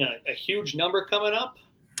seeing a huge number coming up?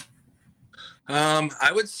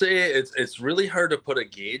 I would say it's really hard to put a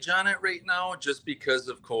gauge on it right now just because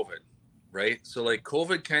of COVID, right? So like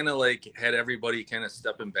COVID kind of like had everybody kind of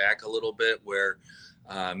stepping back a little bit where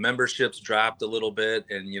memberships dropped a little bit.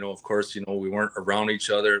 And, of course, we weren't around each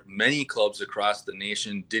other. Many clubs across the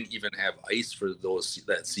nation didn't even have ice for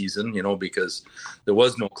that season, because there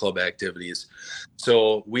was no club activities.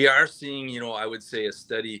 So we are seeing, I would say a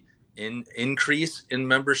steady increase in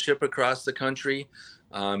membership across the country.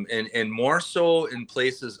 And more so in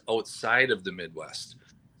places outside of the Midwest.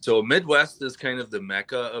 So Midwest is kind of the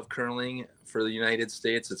mecca of curling for the United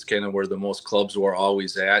States. It's kind of where the most clubs were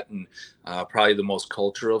always at, and probably the most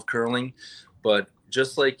culture of curling. But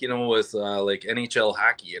just like, with like NHL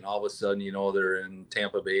hockey, and all of a sudden, they're in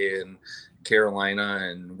Tampa Bay and Carolina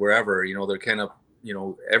and wherever, they're kind of,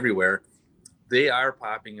 everywhere. They are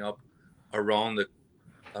popping up around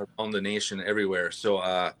the nation everywhere.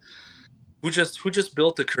 So, who just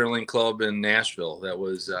built the curling club in Nashville? That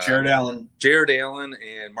was Jared Allen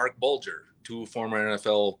and Mark Bulger, 2 former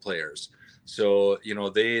NFL players. So,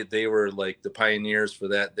 they were like the pioneers for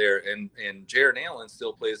that there. And Jared Allen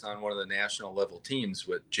still plays on one of the national level teams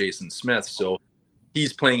with Jason Smith. So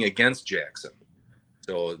he's playing against Jackson.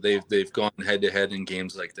 So they've gone head to head in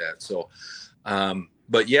games like that. So,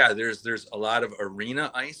 but yeah, there's a lot of arena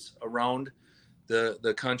ice around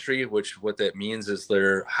the country, which what that means is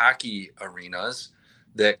they're hockey arenas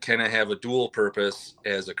that kind of have a dual purpose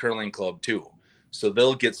as a curling club too. So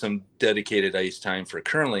they'll get some dedicated ice time for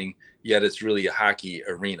curling, yet it's really a hockey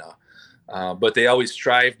arena. But they always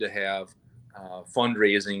strive to have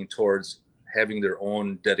fundraising towards having their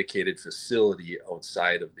own dedicated facility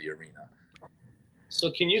outside of the arena.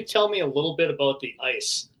 So can you tell me a little bit about the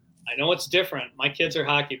ice? I know it's different. My kids are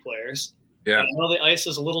hockey players. Yeah, I know the ice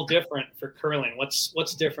is a little different for curling.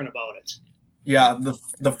 What's different about it? Yeah,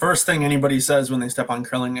 the first thing anybody says when they step on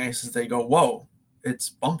curling ice is they go, "Whoa, it's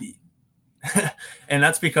bumpy," and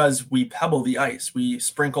that's because we pebble the ice. We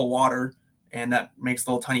sprinkle water, and that makes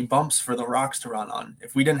little tiny bumps for the rocks to run on.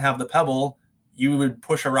 If we didn't have the pebble, you would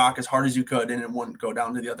push a rock as hard as you could, and it wouldn't go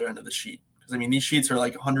down to the other end of the sheet. Because these sheets are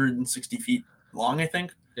like 160 feet long, I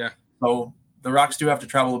think. Yeah. So the rocks do have to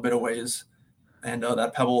travel a bit of ways, and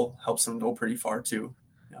that pebble helps them go pretty far too.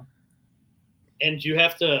 Yeah. And you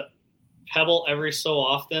have to pebble every so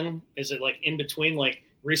often? Is it like in between, like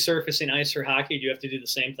resurfacing ice for hockey? Do you have to do the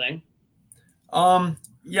same thing?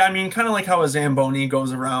 Yeah, I mean, kind of like how a Zamboni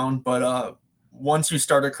goes around, but once you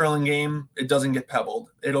start a curling game, it doesn't get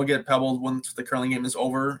pebbled. It'll get pebbled once the curling game is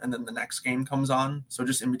over, and then the next game comes on. So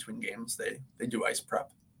just in between games, they do ice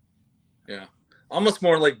prep. Yeah, almost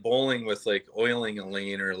more like bowling with like oiling a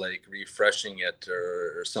lane or like refreshing it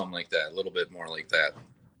or something like that. A little bit more like that.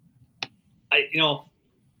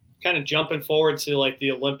 Kind of jumping forward to like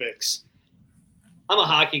the Olympics. I'm a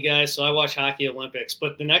hockey guy, so I watch hockey Olympics,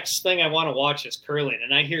 but the next thing I want to watch is curling.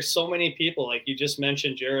 And I hear so many people, like you just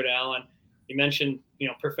mentioned Jared Allen, you mentioned,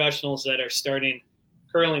 professionals that are starting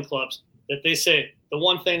curling clubs, that they say the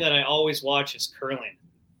one thing that I always watch is curling.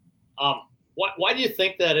 Why do you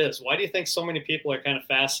think that is? Why do you think so many people are kind of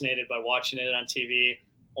fascinated by watching it on TV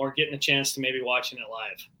or getting a chance to maybe watching it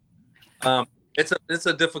live? It's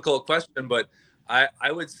a difficult question, but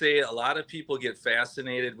I would say a lot of people get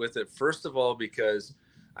fascinated with it. First of all, because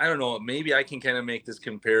I don't know, maybe I can kind of make this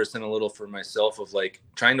comparison a little for myself of like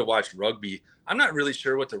trying to watch rugby. I'm not really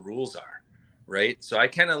sure what the rules are, right? So I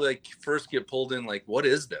kind of like first get pulled in, like, what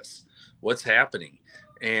is this? What's happening?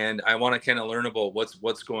 And I want to kind of learn about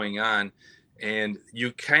what's going on. And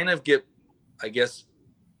you kind of get, I guess,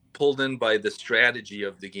 pulled in by the strategy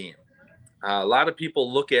of the game. A lot of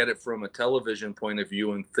people look at it from a television point of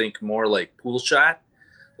view and think more like pool shot,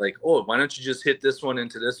 like, oh, why don't you just hit this one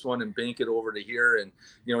into this one and bank it over to here, and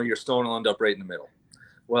your stone will end up right in the middle.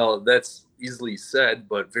 Well, that's easily said,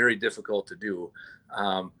 but very difficult to do.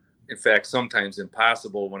 In fact, sometimes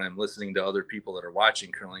impossible when I'm listening to other people that are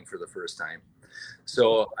watching curling for the first time.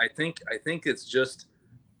 So I think it's just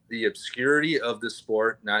the obscurity of the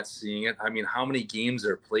sport, not seeing it. I mean, how many games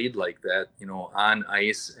are played like that, on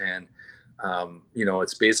ice, and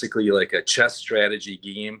it's basically like a chess strategy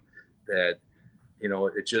game that,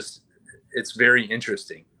 it's very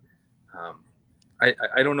interesting.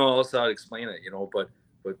 I don't know else how to explain it,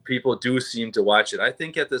 but people do seem to watch it. I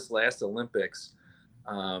think at this last Olympics,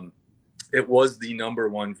 it was the number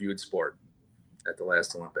one viewed sport at the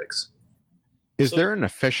last Olympics. Is there an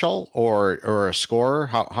official or a scorer?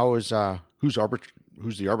 How is who's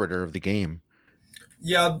the arbiter of the game?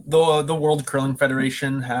 Yeah, the World Curling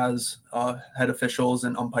Federation has head officials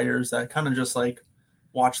and umpires that kind of just like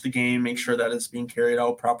watch the game, make sure that it's being carried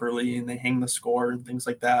out properly, and they hang the score and things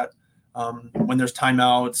like that. When there's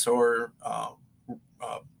timeouts or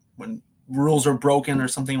when rules are broken or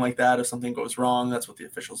something like that, if something goes wrong, that's what the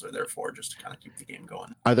officials are there for, just to kind of keep the game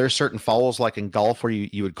going. Are there certain fouls like in golf where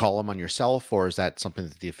you would call them on yourself, or is that something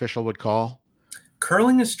that the official would call?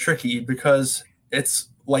 Curling is tricky because it's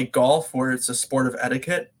like golf where it's a sport of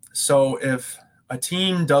etiquette. So if a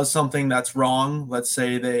team does something that's wrong, let's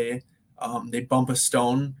say they bump a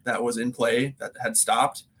stone that was in play that had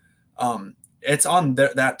stopped, it's on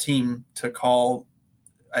that team to call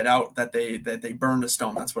it out that they burned a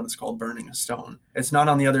stone. That's what it's called, burning a stone. It's not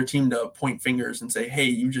on the other team to point fingers and say, hey,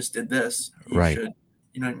 you just did this. You should,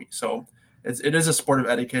 you know what I mean? So it is a sport of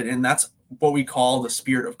etiquette, and that's what we call the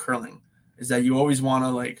spirit of curling, is that you always want to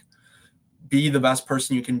like be the best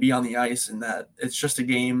person you can be on the ice, and that it's just a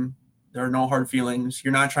game. There are no hard feelings.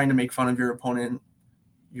 You're not trying to make fun of your opponent.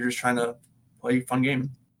 You're just trying to play a fun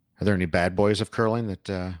game. Are there any bad boys of curling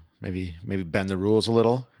that maybe bend the rules a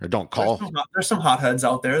little or don't call? There's some hotheads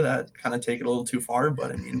out there that kind of take it a little too far,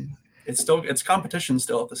 but I mean, it's competition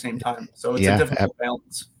still at the same time. So it's a difficult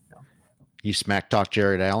balance. Yeah. You smack talk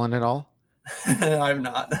Jared Allen at all? I'm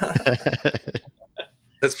not.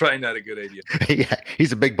 That's probably not a good idea. Yeah,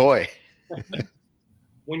 he's a big boy.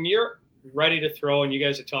 When you're ready to throw and you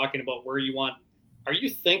guys are talking about where you want, are you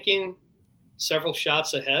thinking several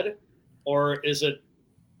shots ahead, or is it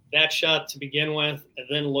that shot to begin with and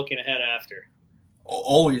then looking ahead after?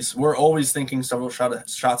 Always. We're always thinking several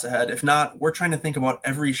shots ahead. If not, we're trying to think about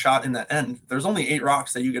every shot in that end. There's only 8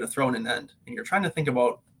 rocks that you get to throw in an end, and you're trying to think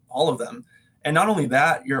about all of them. And not only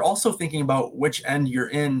that, you're also thinking about which end you're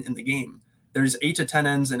in the game. There's 8 to 10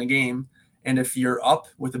 ends in a game, and if you're up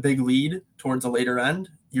with a big lead towards a later end,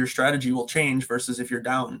 your strategy will change versus if you're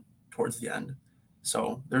down towards the end.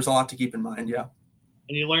 So there's a lot to keep in mind, yeah.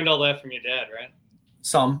 And you learned all that from your dad, right?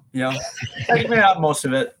 Some, yeah. Yeah, most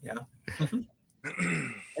of it, yeah.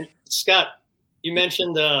 And Scott, you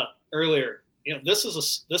mentioned earlier, this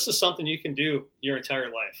is something you can do your entire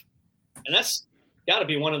life, and that's got to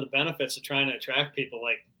be one of the benefits of trying to attract people.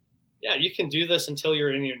 Like, yeah, you can do this until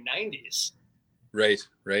you're in your 90s.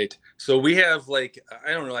 Right. So we have like,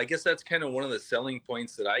 I don't know, I guess that's kind of one of the selling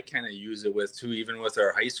points that I kind of use it with too, even with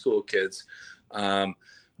our high school kids.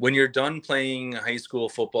 When you're done playing high school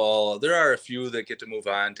football, there are a few that get to move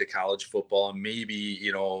on to college football and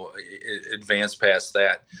maybe, advance past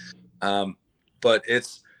that. But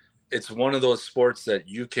it's one of those sports that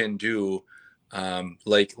you can do,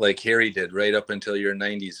 like Harry did right up until your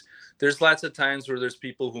 90s. There's lots of times where there's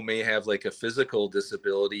people who may have like a physical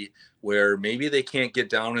disability where maybe they can't get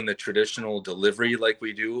down in the traditional delivery like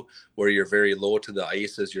we do, where you're very low to the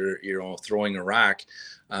ice as you're throwing a rock.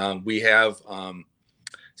 We have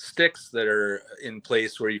sticks that are in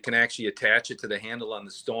place where you can actually attach it to the handle on the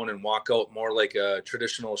stone and walk out more like a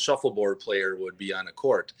traditional shuffleboard player would be on a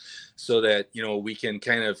court, so that we can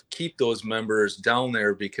kind of keep those members down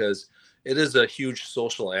there, because it is a huge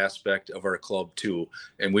social aspect of our club too,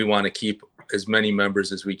 and we want to keep as many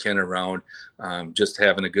members as we can around, just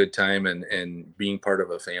having a good time and being part of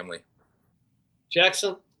a family.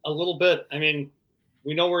 Jackson, a little bit, I mean,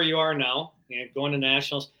 we know where you are now, going to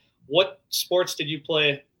nationals. What sports did you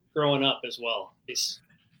play growing up as well?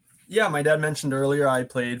 Yeah, my dad mentioned earlier I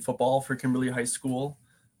played football for Kimberly High School.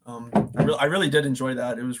 I really did enjoy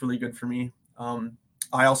that. It was really good for me.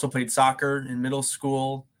 I also played soccer in middle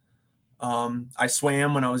school. I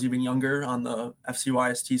swam when I was even younger on the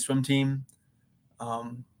FCYST swim team.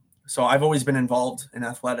 So I've always been involved in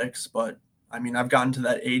athletics, but I mean, I've gotten to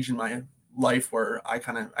that age in my life where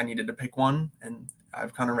I needed to pick one, and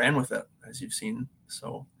I've kind of ran with it, as you've seen.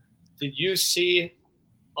 So did you see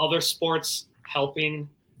other sports helping,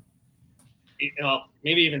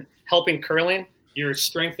 maybe even helping curling? Your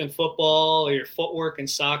strength in football or your footwork in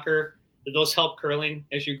soccer, did those help curling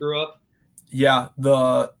as you grew up? Yeah,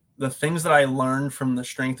 the things that I learned from the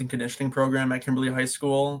strength and conditioning program at Kimberly High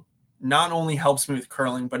School not only helps me with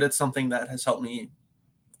curling, but it's something that has helped me.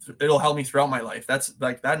 It'll help me throughout my life. That's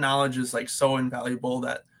like, that knowledge is like so invaluable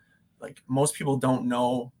that like most people don't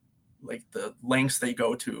know like the lengths they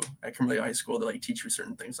go to at Kimberly High School to like teach you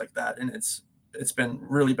certain things like that. And it's been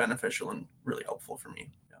really beneficial and really helpful for me.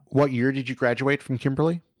 Yeah. What year did you graduate from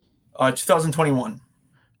Kimberly? 2021.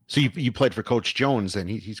 So you played for Coach Jones, and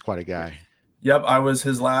he's quite a guy. Yep, I was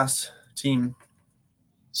his last team.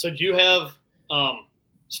 So do you have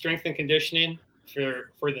strength and conditioning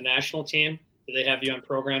for the national team? Do they have you on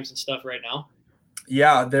programs and stuff right now?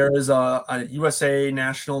 Yeah, there is a USA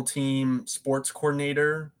national team sports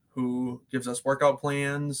coordinator who gives us workout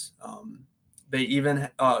plans. They even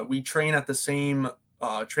we train at the same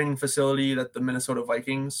training facility that the Minnesota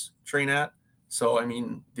Vikings train at. So, I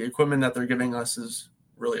mean, the equipment that they're giving us is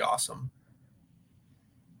really awesome.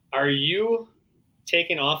 Are you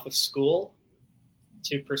taking off of school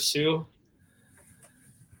to pursue?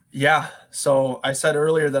 Yeah. So I said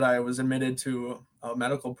earlier that I was admitted to a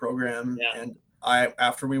medical program, and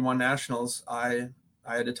after we won nationals, I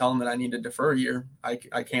had to tell them that I need to defer a year. I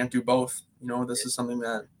can't do both. This is something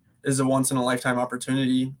that is a once in a lifetime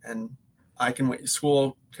opportunity, and I can wait.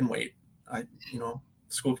 School can wait.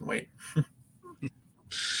 School can wait.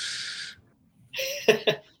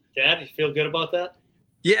 Dad, you feel good about that?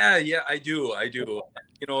 Yeah, I do.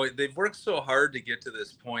 They've worked so hard to get to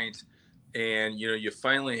this point, and you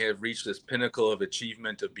finally have reached this pinnacle of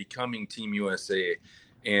achievement of becoming Team USA,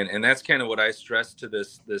 and that's kind of what I stressed to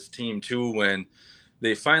this team too when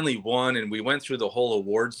they finally won, and we went through the whole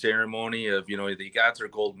award ceremony of they got their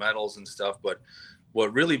gold medals and stuff. But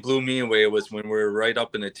what really blew me away was when we were right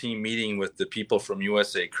up in a team meeting with the people from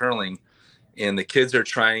USA Curling, and the kids are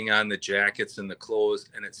trying on the jackets and the clothes,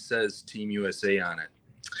 and it says Team USA on it.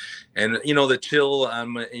 And the chill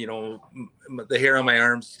on the hair on my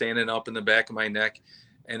arms standing up in the back of my neck,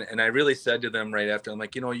 and I really said to them right after, I'm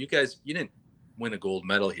like, you guys, you didn't win a gold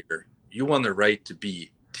medal here. You won the right to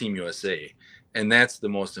be Team USA, and that's the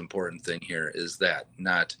most important thing here, is that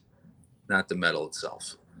not the medal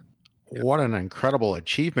itself. What an incredible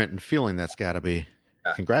achievement and feeling that's got to be.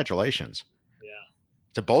 Yeah. Congratulations. Yeah.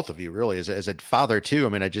 To both of you, really, as a father too. I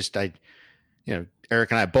mean,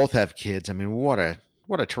 Eric and I both have kids. I mean, what a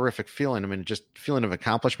terrific feeling. I mean, just feeling of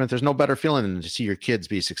accomplishment. There's no better feeling than to see your kids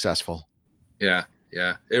be successful. Yeah.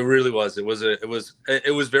 It really was. It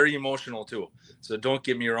was very emotional too. So don't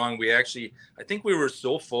get me wrong. I think we were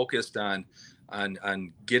so focused on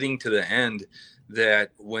getting to the end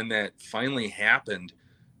that when that finally happened,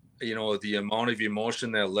 the amount of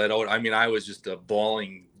emotion that let out. I mean, I was just a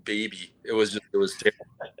bawling baby. It was terrible.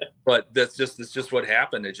 but that's just what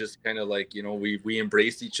happened. It just kind of like, we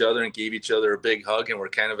embraced each other and gave each other a big hug, and we're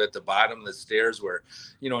kind of at the bottom of the stairs where,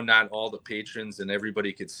 not all the patrons and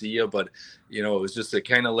everybody could see you, but, it was just to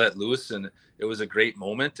kind of let loose, and it was a great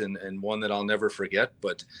moment and one that I'll never forget.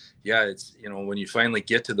 But yeah, it's, when you finally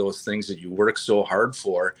get to those things that you work so hard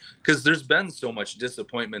for, because there's been so much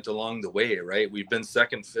disappointment along the way, right? We've been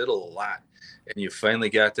second fiddle a lot, and you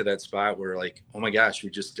finally got to that spot where like, oh my gosh,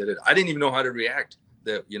 we just did it. I didn't even know how to react.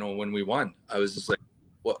 That when we won, I was just like,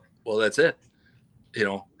 well, that's it.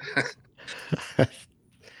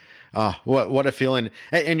 What a feeling.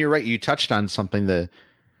 And you're right, you touched on something that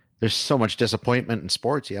there's so much disappointment in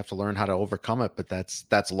sports. You have to learn how to overcome it, but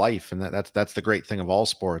that's life, and that's the great thing of all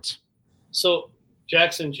sports. So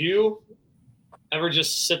Jackson, do you ever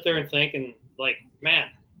just sit there and think and like, man,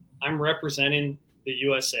 I'm representing the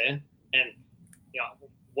USA, and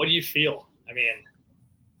what do you feel? I mean,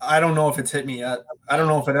 I don't know if it's hit me yet. I don't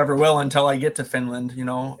know if it ever will until I get to Finland,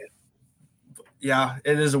 Yeah,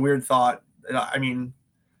 it is a weird thought. I mean,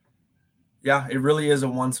 yeah, it really is a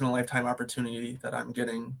once in a lifetime opportunity that I'm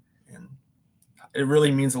getting. And it really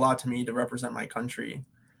means a lot to me to represent my country.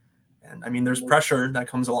 And I mean, there's pressure that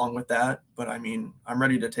comes along with that, but I mean, I'm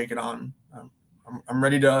ready to take it on. I'm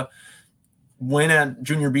ready to win at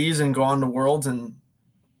junior Bs and go on to worlds and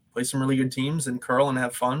play some really good teams and curl and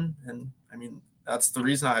have fun. And I mean, that's the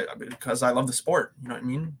reason because I love the sport. You know what I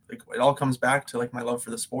mean? Like, it all comes back to like my love for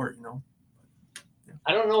the sport, Yeah.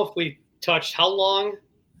 I don't know if we touched, how long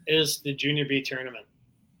is the junior B tournament?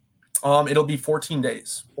 It'll be 14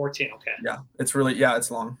 days. 14. Okay. Yeah. It's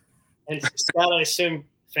long. And Scott, I assume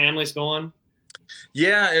family's going.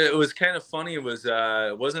 Yeah, it was kind of funny. It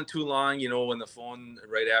wasn't too long, when the phone,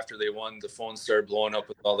 right after they won, the phone started blowing up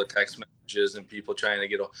with all the text messages and people trying to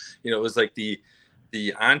get, it was like the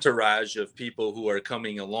entourage of people who are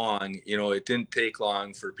coming along. It didn't take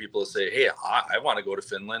long for people to say, hey, I want to go to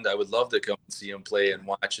Finland. I would love to come and see them play and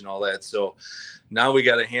watch and all that. So now we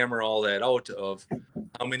got to hammer all that out of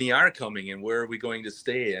how many are coming and where are we going to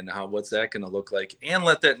stay and what's that going to look like, and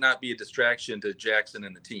let that not be a distraction to Jackson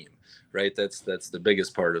and the team, right? That's the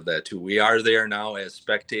biggest part of that too. We are there now as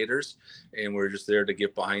spectators, and we're just there to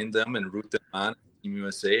get behind them and root them on, Team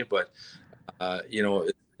USA. But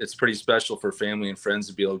it's pretty special for family and friends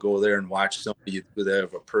to be able to go there and watch somebody who they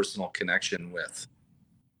have a personal connection with.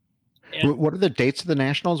 And What are the dates of the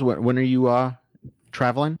Nationals? When are you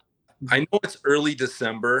traveling? I know it's early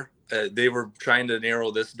December. They were trying to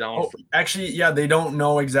narrow this down. Actually, yeah, they don't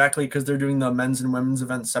know exactly because they're doing the men's and women's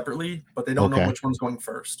events separately, but they don't know which one's going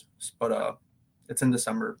first. But it's in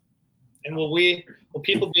December. And will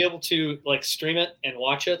people be able to like stream it and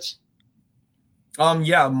watch it?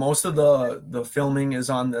 Yeah, most of the filming is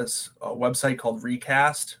on this website called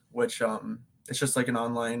Recast, which it's just like an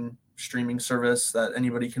online streaming service that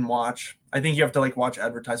anybody can watch. I think you have to like watch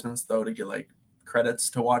advertisements though to get like credits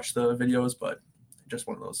to watch the videos, but just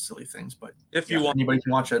one of those silly things. But if you want, anybody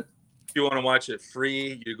can watch it. If you want to watch it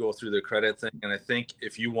free, you go through the credit thing. And I think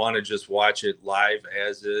if you want to just watch it live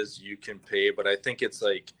as is, you can pay. But I think it's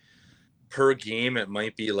like per game, it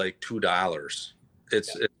might be like $2.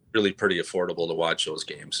 It's really pretty affordable to watch those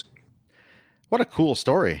games. What a cool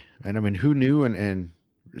story. And I mean, who knew? And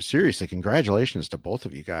seriously, congratulations to both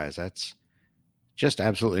of you guys. That's just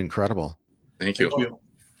absolutely incredible. Thank you. Well,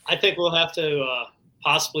 I think we'll have to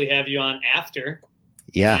possibly have you on after.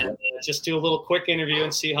 Yeah. And, just do a little quick interview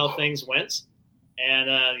and see how things went. And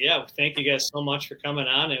thank you guys so much for coming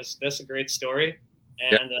on. That's a great story.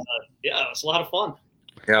 And it was a lot of fun.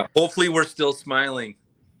 Yeah. Hopefully we're still smiling.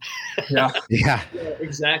 Yeah. Yeah.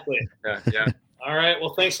 Exactly. Yeah. All right.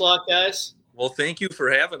 Well, thanks a lot, guys. Well, thank you for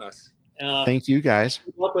having us. Thank you, guys.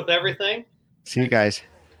 Good luck with everything. See you guys.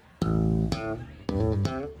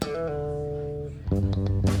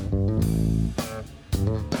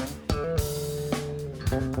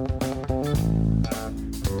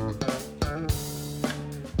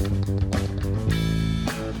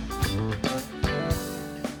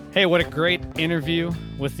 Hey, what a great interview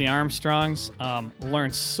with the Armstrongs.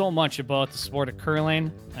 Learned so much about the sport of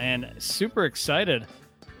curling, and super excited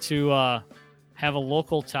to have a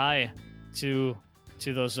local tie to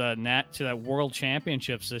those to that World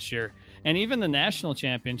Championships this year, and even the National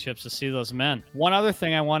Championships to see those men. One other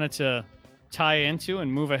thing I wanted to tie into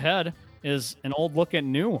and move ahead is an old look at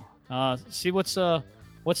new. See what's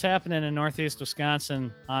happening in Northeast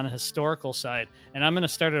Wisconsin on a historical side, and I'm going to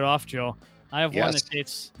start it off, Joe. I have one that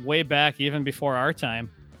dates way back, even before our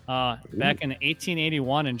time. Back in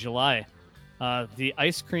 1881 in July, the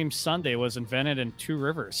ice cream sundae was invented in Two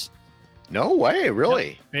Rivers. No way, really?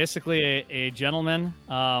 Yep. Basically, a gentleman,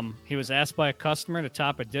 he was asked by a customer to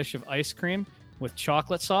top a dish of ice cream, with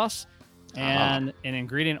chocolate sauce and an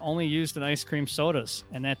ingredient only used in ice cream sodas.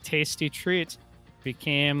 And that tasty treat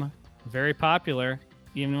became very popular,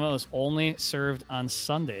 even though it was only served on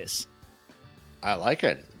Sundays. I like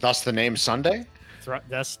it. Thus the name Sunday?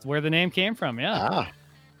 That's where the name came from, yeah.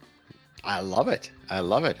 I love it. I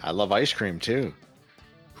love it. I love ice cream too.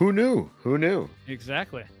 Who knew? Who knew?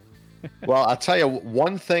 Exactly. Well, I'll tell you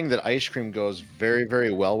one thing that ice cream goes very,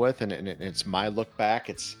 very well with, and it's my look back.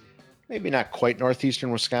 It's maybe not quite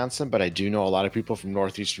northeastern Wisconsin, but I do know a lot of people from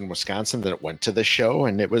northeastern Wisconsin that went to the show,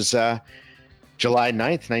 and it was July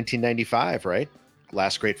 9th, 1995, right?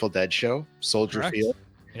 Last Grateful Dead show, Soldier Correct. Field.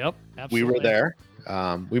 Yep, absolutely. We were there.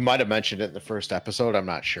 We might have mentioned it in the first episode. I'm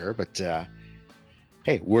not sure, but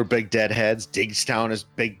hey, we're big Deadheads. Digstown is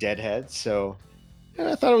big Deadheads, so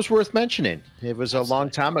I thought it was worth mentioning. It was a long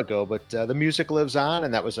time ago, but the music lives on,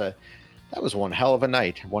 and that was one hell of a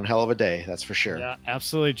night, one hell of a day, that's for sure. Yeah,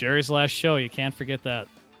 absolutely. Jerry's last show, you can't forget that.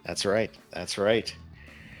 That's right. That's right.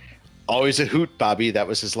 Always a hoot, Bobby. That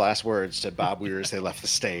was his last words to Bob Weir as they left the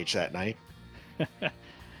stage that night. That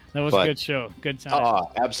was a good show. Good time.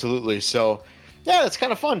 Oh, absolutely. So, yeah, it's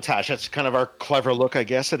kind of fun, Tosh. That's kind of our clever look, I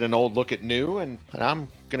guess, at an old look at new. And I'm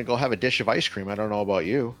going to go have a dish of ice cream. I don't know about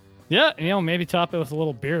you. Yeah, maybe top it with a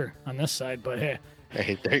little beer on this side, but hey.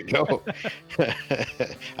 Hey, there you go.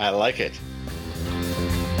 I like it.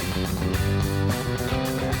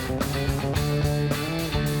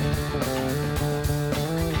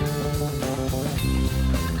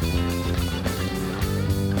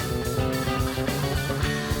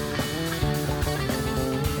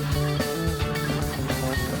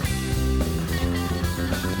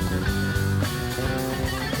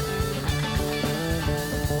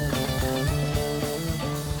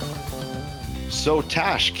 So,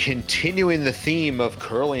 Tash, continuing the theme of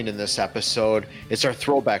curling in this episode, it's our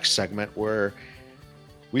throwback segment where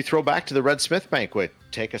we throw back to the Red Smith Banquet,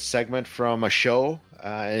 take a segment from a show.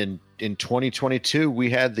 In 2022, we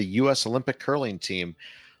had the U.S. Olympic curling team.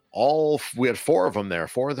 We had 4 of them there.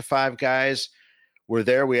 4 of the 5 guys were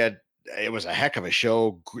there. It was a heck of a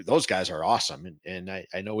show. Those guys are awesome. And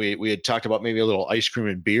I know we had talked about maybe a little ice cream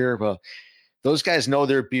and beer. Well, those guys know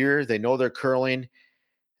their beer. They know their curling.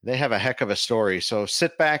 They have a heck of a story. So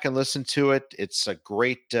sit back and listen to it. It's a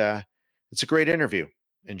great interview.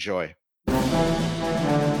 Enjoy.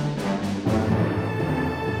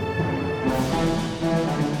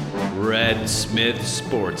 Red Smith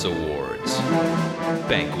Sports Awards.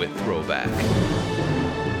 Banquet Throwback.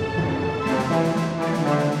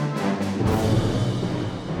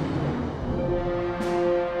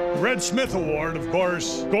 The Red Smith Award, of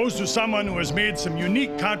course, goes to someone who has made some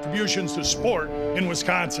unique contributions to sport in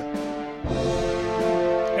Wisconsin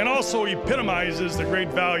and also epitomizes the great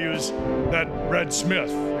values that Red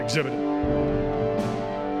Smith exhibited.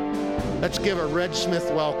 Let's give a Red Smith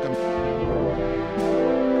welcome.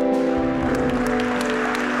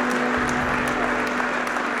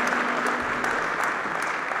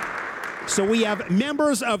 So we have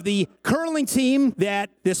members of the curling team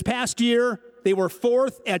that this past year, they were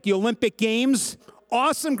 4th at the Olympic Games.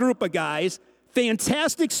 Awesome group of guys,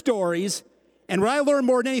 fantastic stories. And what I learned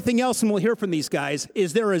more than anything else, and we'll hear from these guys,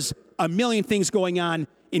 is there is a million things going on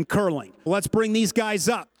in curling. Let's bring these guys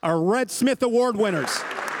up, our Red Smith Award winners.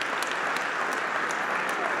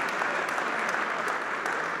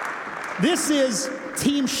 This is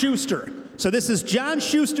Team Schuster. So this is John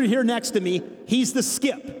Schuster here next to me. He's the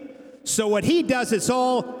skip. So what he does, it's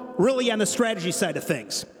all really on the strategy side of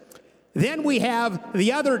things. Then we have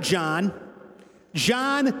the other John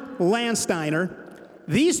Landsteiner.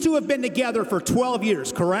 These two have been together for 12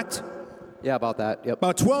 years, correct? Yeah, about that, yep.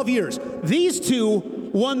 About 12 years. These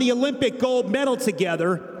two won the Olympic gold medal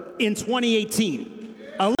together in 2018.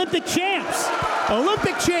 Olympic champs.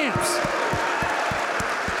 Olympic champs.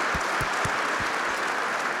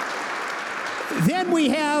 Then we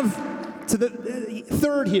have, to the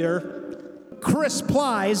third here, Chris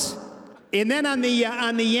Plies. And then on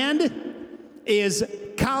the end is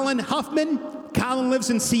Colin Huffman. Colin lives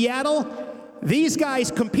in Seattle. These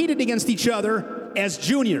guys competed against each other as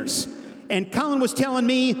juniors. And Colin was telling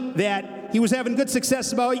me that he was having good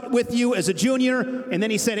success with you as a junior. And then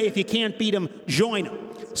he said, hey, if you can't beat him, join him.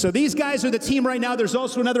 So these guys are the team right now. There's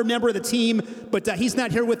also another member of the team, but he's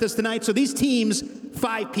not here with us tonight. So these teams,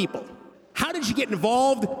 5 people. How did you get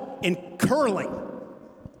involved in curling?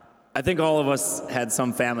 I think all of us had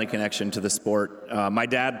some family connection to the sport. My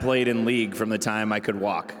dad played in league from the time I could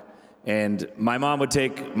walk. And my mom would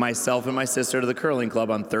take myself and my sister to the curling club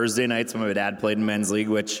on Thursday nights when my dad played in men's league,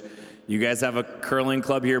 which you guys have a curling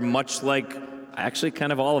club here, much like actually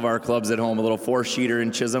kind of all of our clubs at home, a little 4-sheeter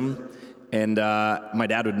in Chisholm. and my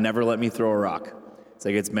dad would never let me throw a rock. It's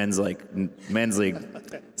like it's men's league.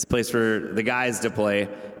 It's a place for the guys to play,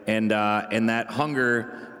 and that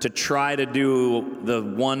hunger to try to do the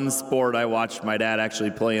one sport I watched my dad actually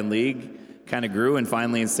play in league kind of grew. And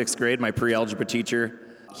finally in 6th grade, my pre-algebra teacher,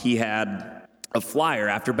 he had a flyer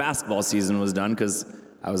after basketball season was done, because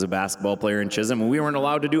I was a basketball player in Chisholm, and we weren't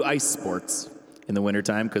allowed to do ice sports in the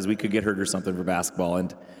wintertime because we could get hurt or something for basketball.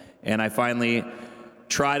 And I finally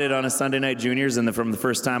tried it on a Sunday night juniors, and from the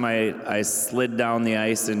first time I slid down the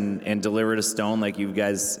ice and delivered a stone like you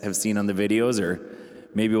guys have seen on the videos, or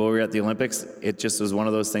maybe while we were at the Olympics, it just was one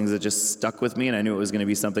of those things that just stuck with me, and I knew it was going to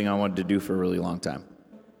be something I wanted to do for a really long time.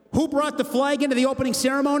 Who brought the flag into the opening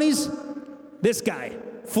ceremonies? This guy,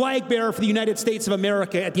 flag bearer for the United States of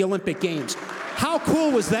America at the Olympic Games. How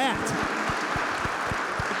cool was that?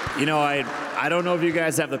 You know, I don't know if you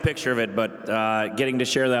guys have the picture of it, but getting to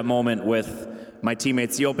share that moment with my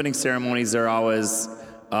teammates, the opening ceremonies are always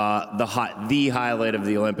the highlight of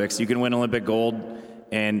the Olympics. You can win Olympic gold,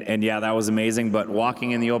 and yeah, that was amazing, but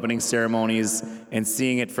walking in the opening ceremonies and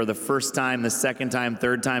seeing it for the first time, the second time,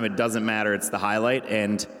 third time, it doesn't matter, it's the highlight.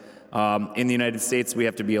 And in the United States, we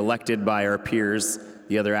have to be elected by our peers,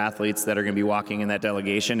 the other athletes that are going to be walking in that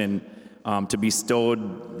delegation, and to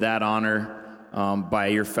bestowed that honor by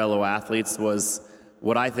your fellow athletes was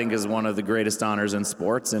what I think is one of the greatest honors in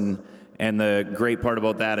sports. And the great part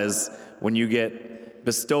about that is when you get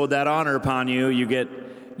bestowed that honor upon you, you get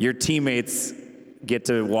your teammates get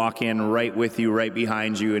to walk in right with you, right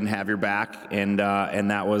behind you, and have your back. And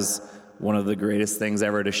that was one of the greatest things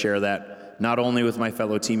ever, to share that not only with my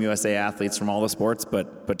fellow Team USA athletes from all the sports,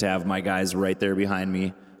 but to have my guys right there behind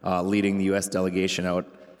me leading the U.S. delegation out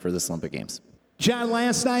for this Olympic Games. John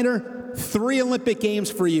Lansnyder, 3 Olympic Games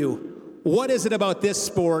for you. What is it about this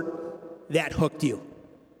sport that hooked you?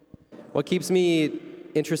 What keeps me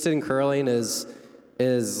interested in curling is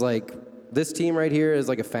like this team right here is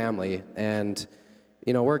like a family, and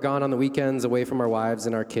you know, we're gone on the weekends away from our wives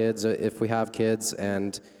and our kids if we have kids,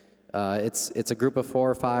 and it's a group of 4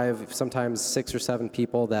 or 5, sometimes 6 or 7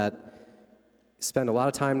 people that spend a lot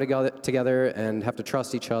of time together and have to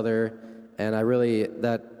trust each other, and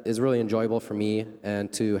that is really enjoyable for me,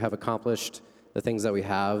 and to have accomplished the things that we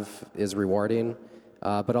have is rewarding,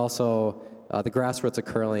 but also the grassroots of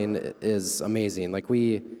curling is amazing. Like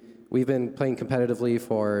we've been playing competitively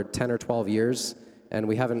for 10 or 12 years, and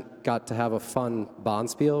we haven't got to have a fun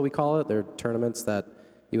bonspiel, we call it. They're tournaments that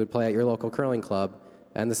you would play at your local curling club.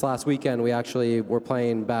 And this last weekend, we actually were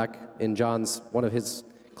playing back in John's,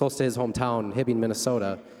 close to his hometown, Hibbing,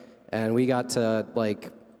 Minnesota. And we got to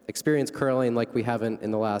experience curling like we haven't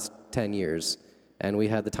in the last 10 years. And we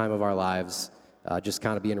had the time of our lives, just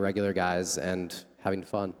kind of being regular guys and having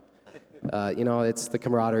fun. It's the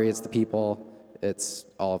camaraderie, it's the people, it's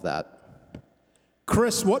all of that.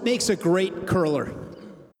 Chris, what makes a great curler?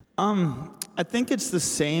 I think it's the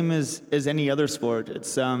same as any other sport.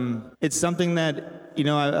 It's something that,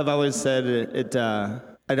 I've always said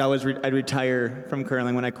I'd retire from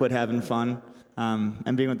curling when I quit having fun.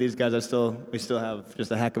 And being with these guys, we still have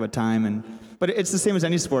just a heck of a time. But it's the same as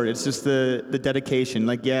any sport. It's just the dedication.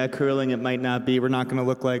 Curling, it might not be. We're not going to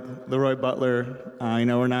look like Leroy Butler.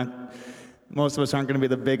 Most of us aren't going to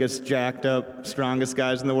be the biggest, jacked up, strongest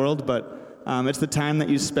guys in the world, but it's the time that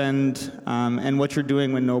you spend and what you're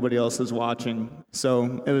doing when nobody else is watching.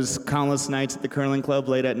 So it was countless nights at the curling club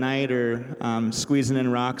late at night, or squeezing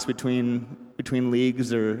in rocks between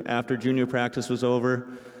leagues, or after junior practice was over.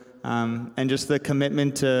 And just the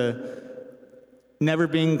commitment to never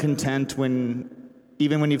being content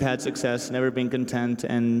even when you've had success, never being content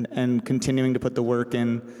and continuing to put the work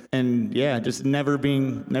in, and just never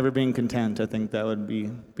being content. I think that would be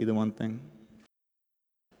the one thing.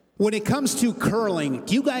 When it comes to curling,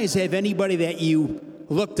 do you guys have anybody that you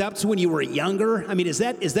looked up to when you were younger? I mean, is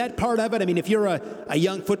that part of it? I mean, if you're a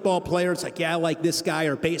young football player, it's like, I like this guy,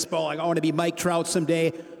 or baseball, I want to be Mike Trout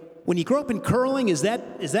someday. When you grow up in curling, is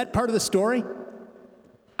that part of the story?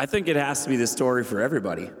 I think it has to be the story for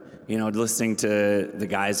everybody. Listening to the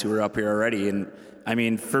guys who were up here already. And I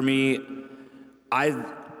mean, for me,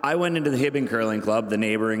 I went into the Hibbing Curling Club, the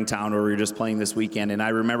neighboring town where we were just playing this weekend, and I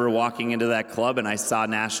remember walking into that club and I saw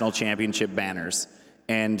national championship banners.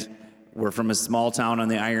 And we're from a small town on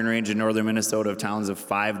the Iron Range in northern Minnesota of towns of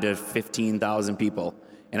 5,000 to 15,000 people.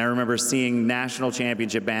 And I remember seeing national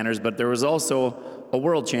championship banners, but there was also a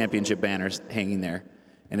world championship banner hanging there.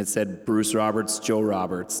 And it said Bruce Roberts, Joe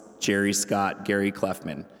Roberts, Jerry Scott, Gary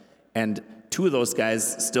Clefman. And 2 of those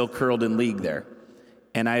guys still curled in league there.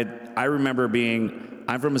 And I remember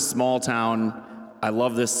I'm from a small town, I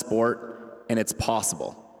love this sport, and it's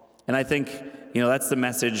possible. And I think, that's the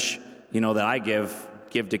message that I give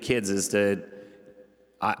to kids is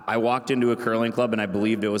I walked into a curling club and I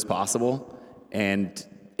believed it was possible. And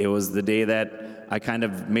it was the day that I kind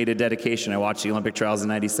of made a dedication. I watched the Olympic trials in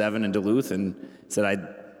 '97 in Duluth and said,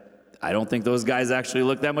 I don't think those guys actually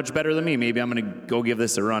look that much better than me. Maybe I'm going to go give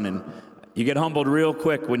this a run. And you get humbled real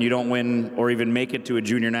quick when you don't win or even make it to a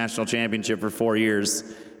junior national championship for 4 years.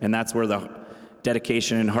 And that's where the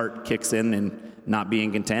dedication and heart kicks in and not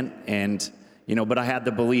being content. And, but I had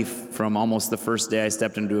the belief from almost the first day I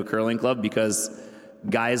stepped into a curling club, because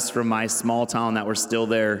guys from my small town that were still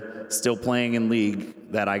there, still playing in league,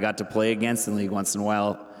 that I got to play against in league once in a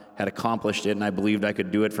while, had accomplished it, and I believed I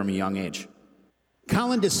could do it from a young age.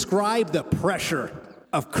 Colin, describe the pressure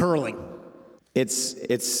of curling.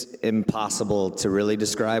 It's impossible to really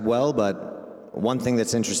describe well, but one thing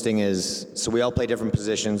that's interesting is, so we all play different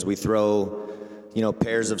positions. We throw,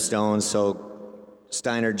 pairs of stones. So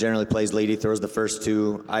Steiner generally plays lead. He throws the first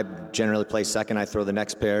two. I generally play second. I throw the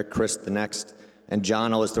next pair. Chris the next. And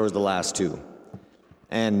John always throws the last two.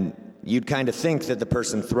 And you'd kind of think that the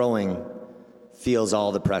person throwing feels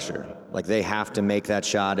all the pressure. Like they have to make that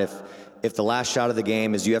shot. If the last shot of the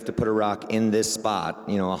game is you have to put a rock in this spot,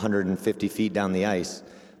 150 feet down the ice,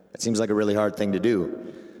 it seems like a really hard thing to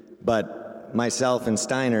do. But myself and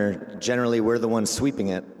Steiner, generally we're the ones sweeping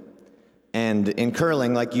it. And in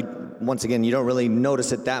curling, once again, you don't really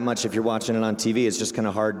notice it that much if you're watching it on TV. It's just kind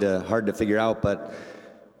of hard to figure out. But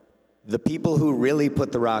the people who really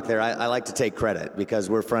put the rock there, I like to take credit, because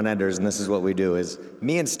we're front enders and this is what we do, is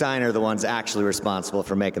me and Steiner are the ones actually responsible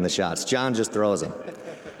for making the shots. John just throws them.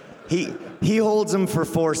 He holds them for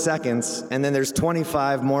 4 seconds, and then there's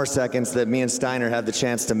 25 more seconds that me and Steiner have the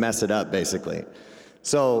chance to mess it up, basically.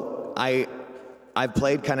 So I've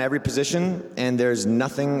played kind of every position, and there's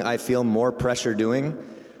nothing I feel more pressure doing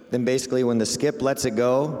than basically when the skip lets it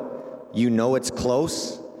go, it's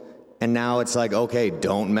close, and now it's like, okay,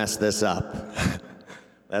 don't mess this up.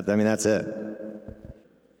 That's it.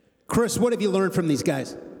 Chris, what have you learned from these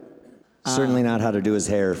guys? Certainly not how to do his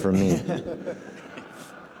hair from me.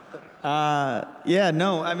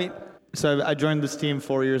 So I joined this team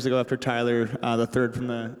 4 years ago after Tyler, the third from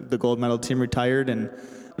the gold medal team, retired. And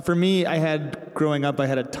for me, growing up, I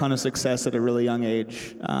had a ton of success at a really young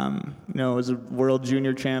age. I was a world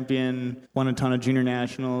junior champion, won a ton of junior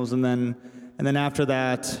nationals, and then after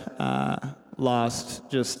that, lost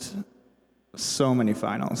just so many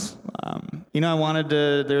finals.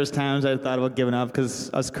 There was times I thought about giving up,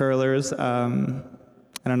 because us curlers, I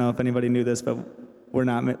don't know if anybody knew this, but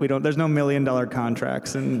there's no $1 million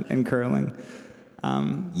contracts in curling.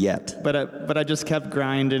 Yet. But I just kept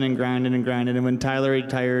grinding and grinding and grinding. And when Tyler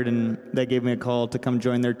retired and they gave me a call to come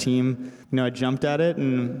join their team, I jumped at it.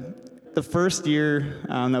 And the first year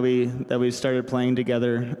that we started playing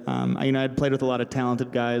together, I'd played with a lot of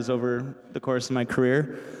talented guys over the course of my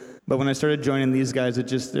career. But when I started joining these guys,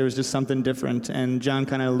 there was just something different. And John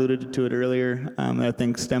kind of alluded to it earlier, that I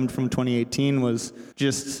think stemmed from 2018, was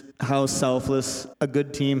just how selfless a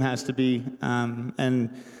good team has to be.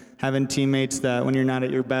 And having teammates that when you're not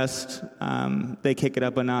at your best, they kick it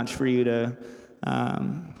up a notch for you to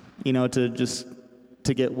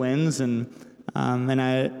get wins. And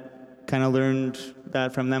I kind of learned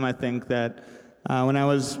that from them. I think that when I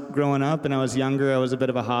was growing up and I was younger, I was a bit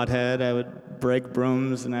of a hothead. I would break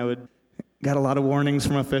brooms, and I got a lot of warnings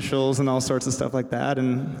from officials and all sorts of stuff like that.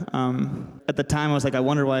 And at the time, I was like, I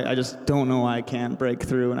wonder why. I just don't know why I can't break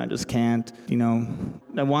through, and I just can't.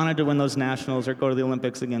 I wanted to win those nationals or go to the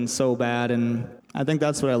Olympics again so bad. And I think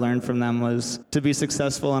that's what I learned from them, was to be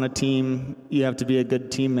successful on a team, you have to be a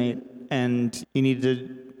good teammate, and you need to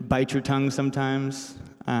bite your tongue sometimes.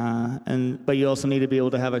 But you also need to be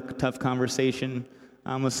able to have a tough conversation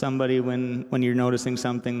with somebody when you're noticing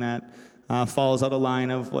something that falls out of line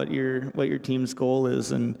of what your team's goal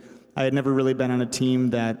is. And I had never really been on a team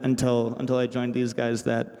that until I joined these guys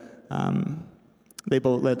that they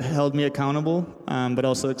both held me accountable, but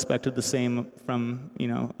also expected the same from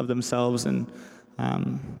of themselves. And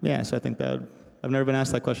so I think that I've never been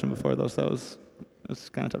asked that question before, though. So it's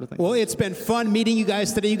kind of tough to think. Well, it's been fun meeting you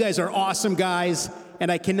guys today. You guys are awesome guys, and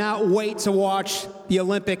I cannot wait to watch the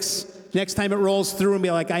Olympics next time it rolls through and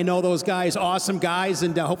be like, I know those guys, awesome guys,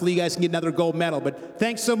 and hopefully you guys can get another gold medal. But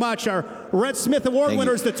thanks so much. Our Red Smith Award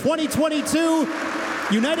winners, the 2022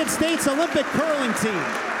 United States Olympic Curling Team.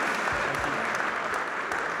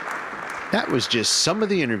 That was just some of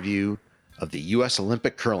the interview of the U.S.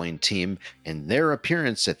 Olympic Curling Team and their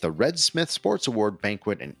appearance at the Red Smith Sports Award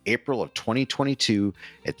banquet in April of 2022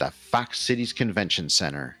 at the Fox Cities Convention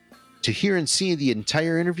Center. To hear and see the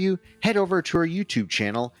entire interview, head over to our YouTube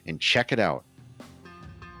channel and check it out.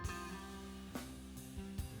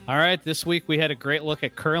 All right, this week we had a great look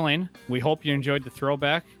at curling. We hope you enjoyed the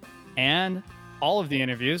throwback and all of the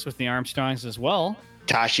interviews with the Armstrongs as well.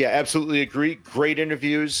 Tosh, yeah, absolutely agree. Great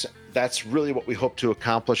interviews. That's really what we hope to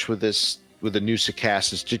accomplish with this, with the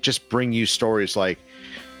Newsacast, is to just bring you stories like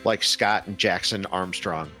Scott and Jackson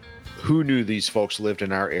Armstrong. Who knew these folks lived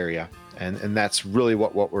in our area? And that's really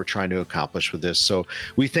what we're trying to accomplish with this. So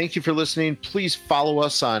we thank you for listening. Please follow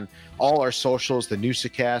us on all our socials, the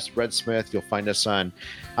Newsacast, Red Smith. You'll find us on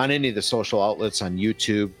any of the social outlets, on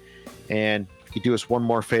YouTube. And if you do us one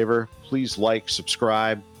more favor, please like,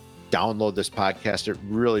 subscribe, download this podcast. It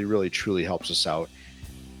really, really, truly helps us out.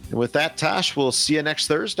 And with that, Tosh, we'll see you next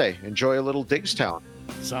Thursday. Enjoy a little Diggstown.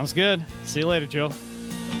 Sounds good. See you later, Joe.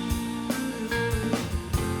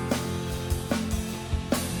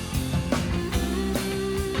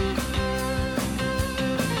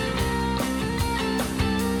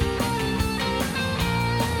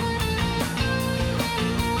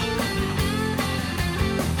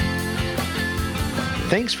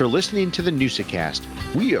 Thanks for listening to the Newsacast.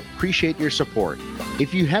 We appreciate your support.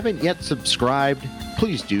 If you haven't yet subscribed,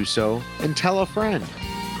 please do so and tell a friend.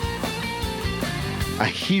 A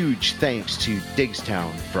huge thanks to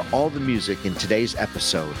Diggstown for all the music in today's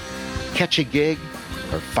episode. Catch a gig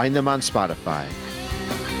or find them on Spotify.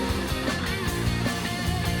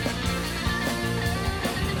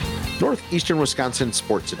 Northeastern Wisconsin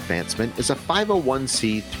Sports Advancement is a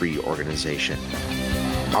 501c3 organization.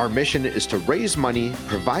 Our mission is to raise money,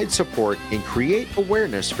 provide support, and create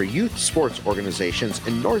awareness for youth sports organizations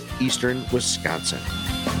in northeastern Wisconsin.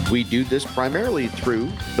 We do this primarily through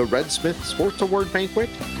the Red Smith Sports Award Banquet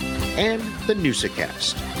and the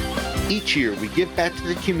Newsacast. Each year, we give back to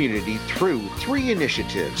the community through 3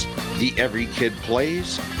 initiatives: the Every Kid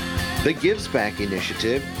Plays, the Gives Back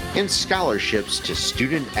Initiative, and scholarships to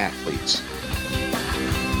student athletes.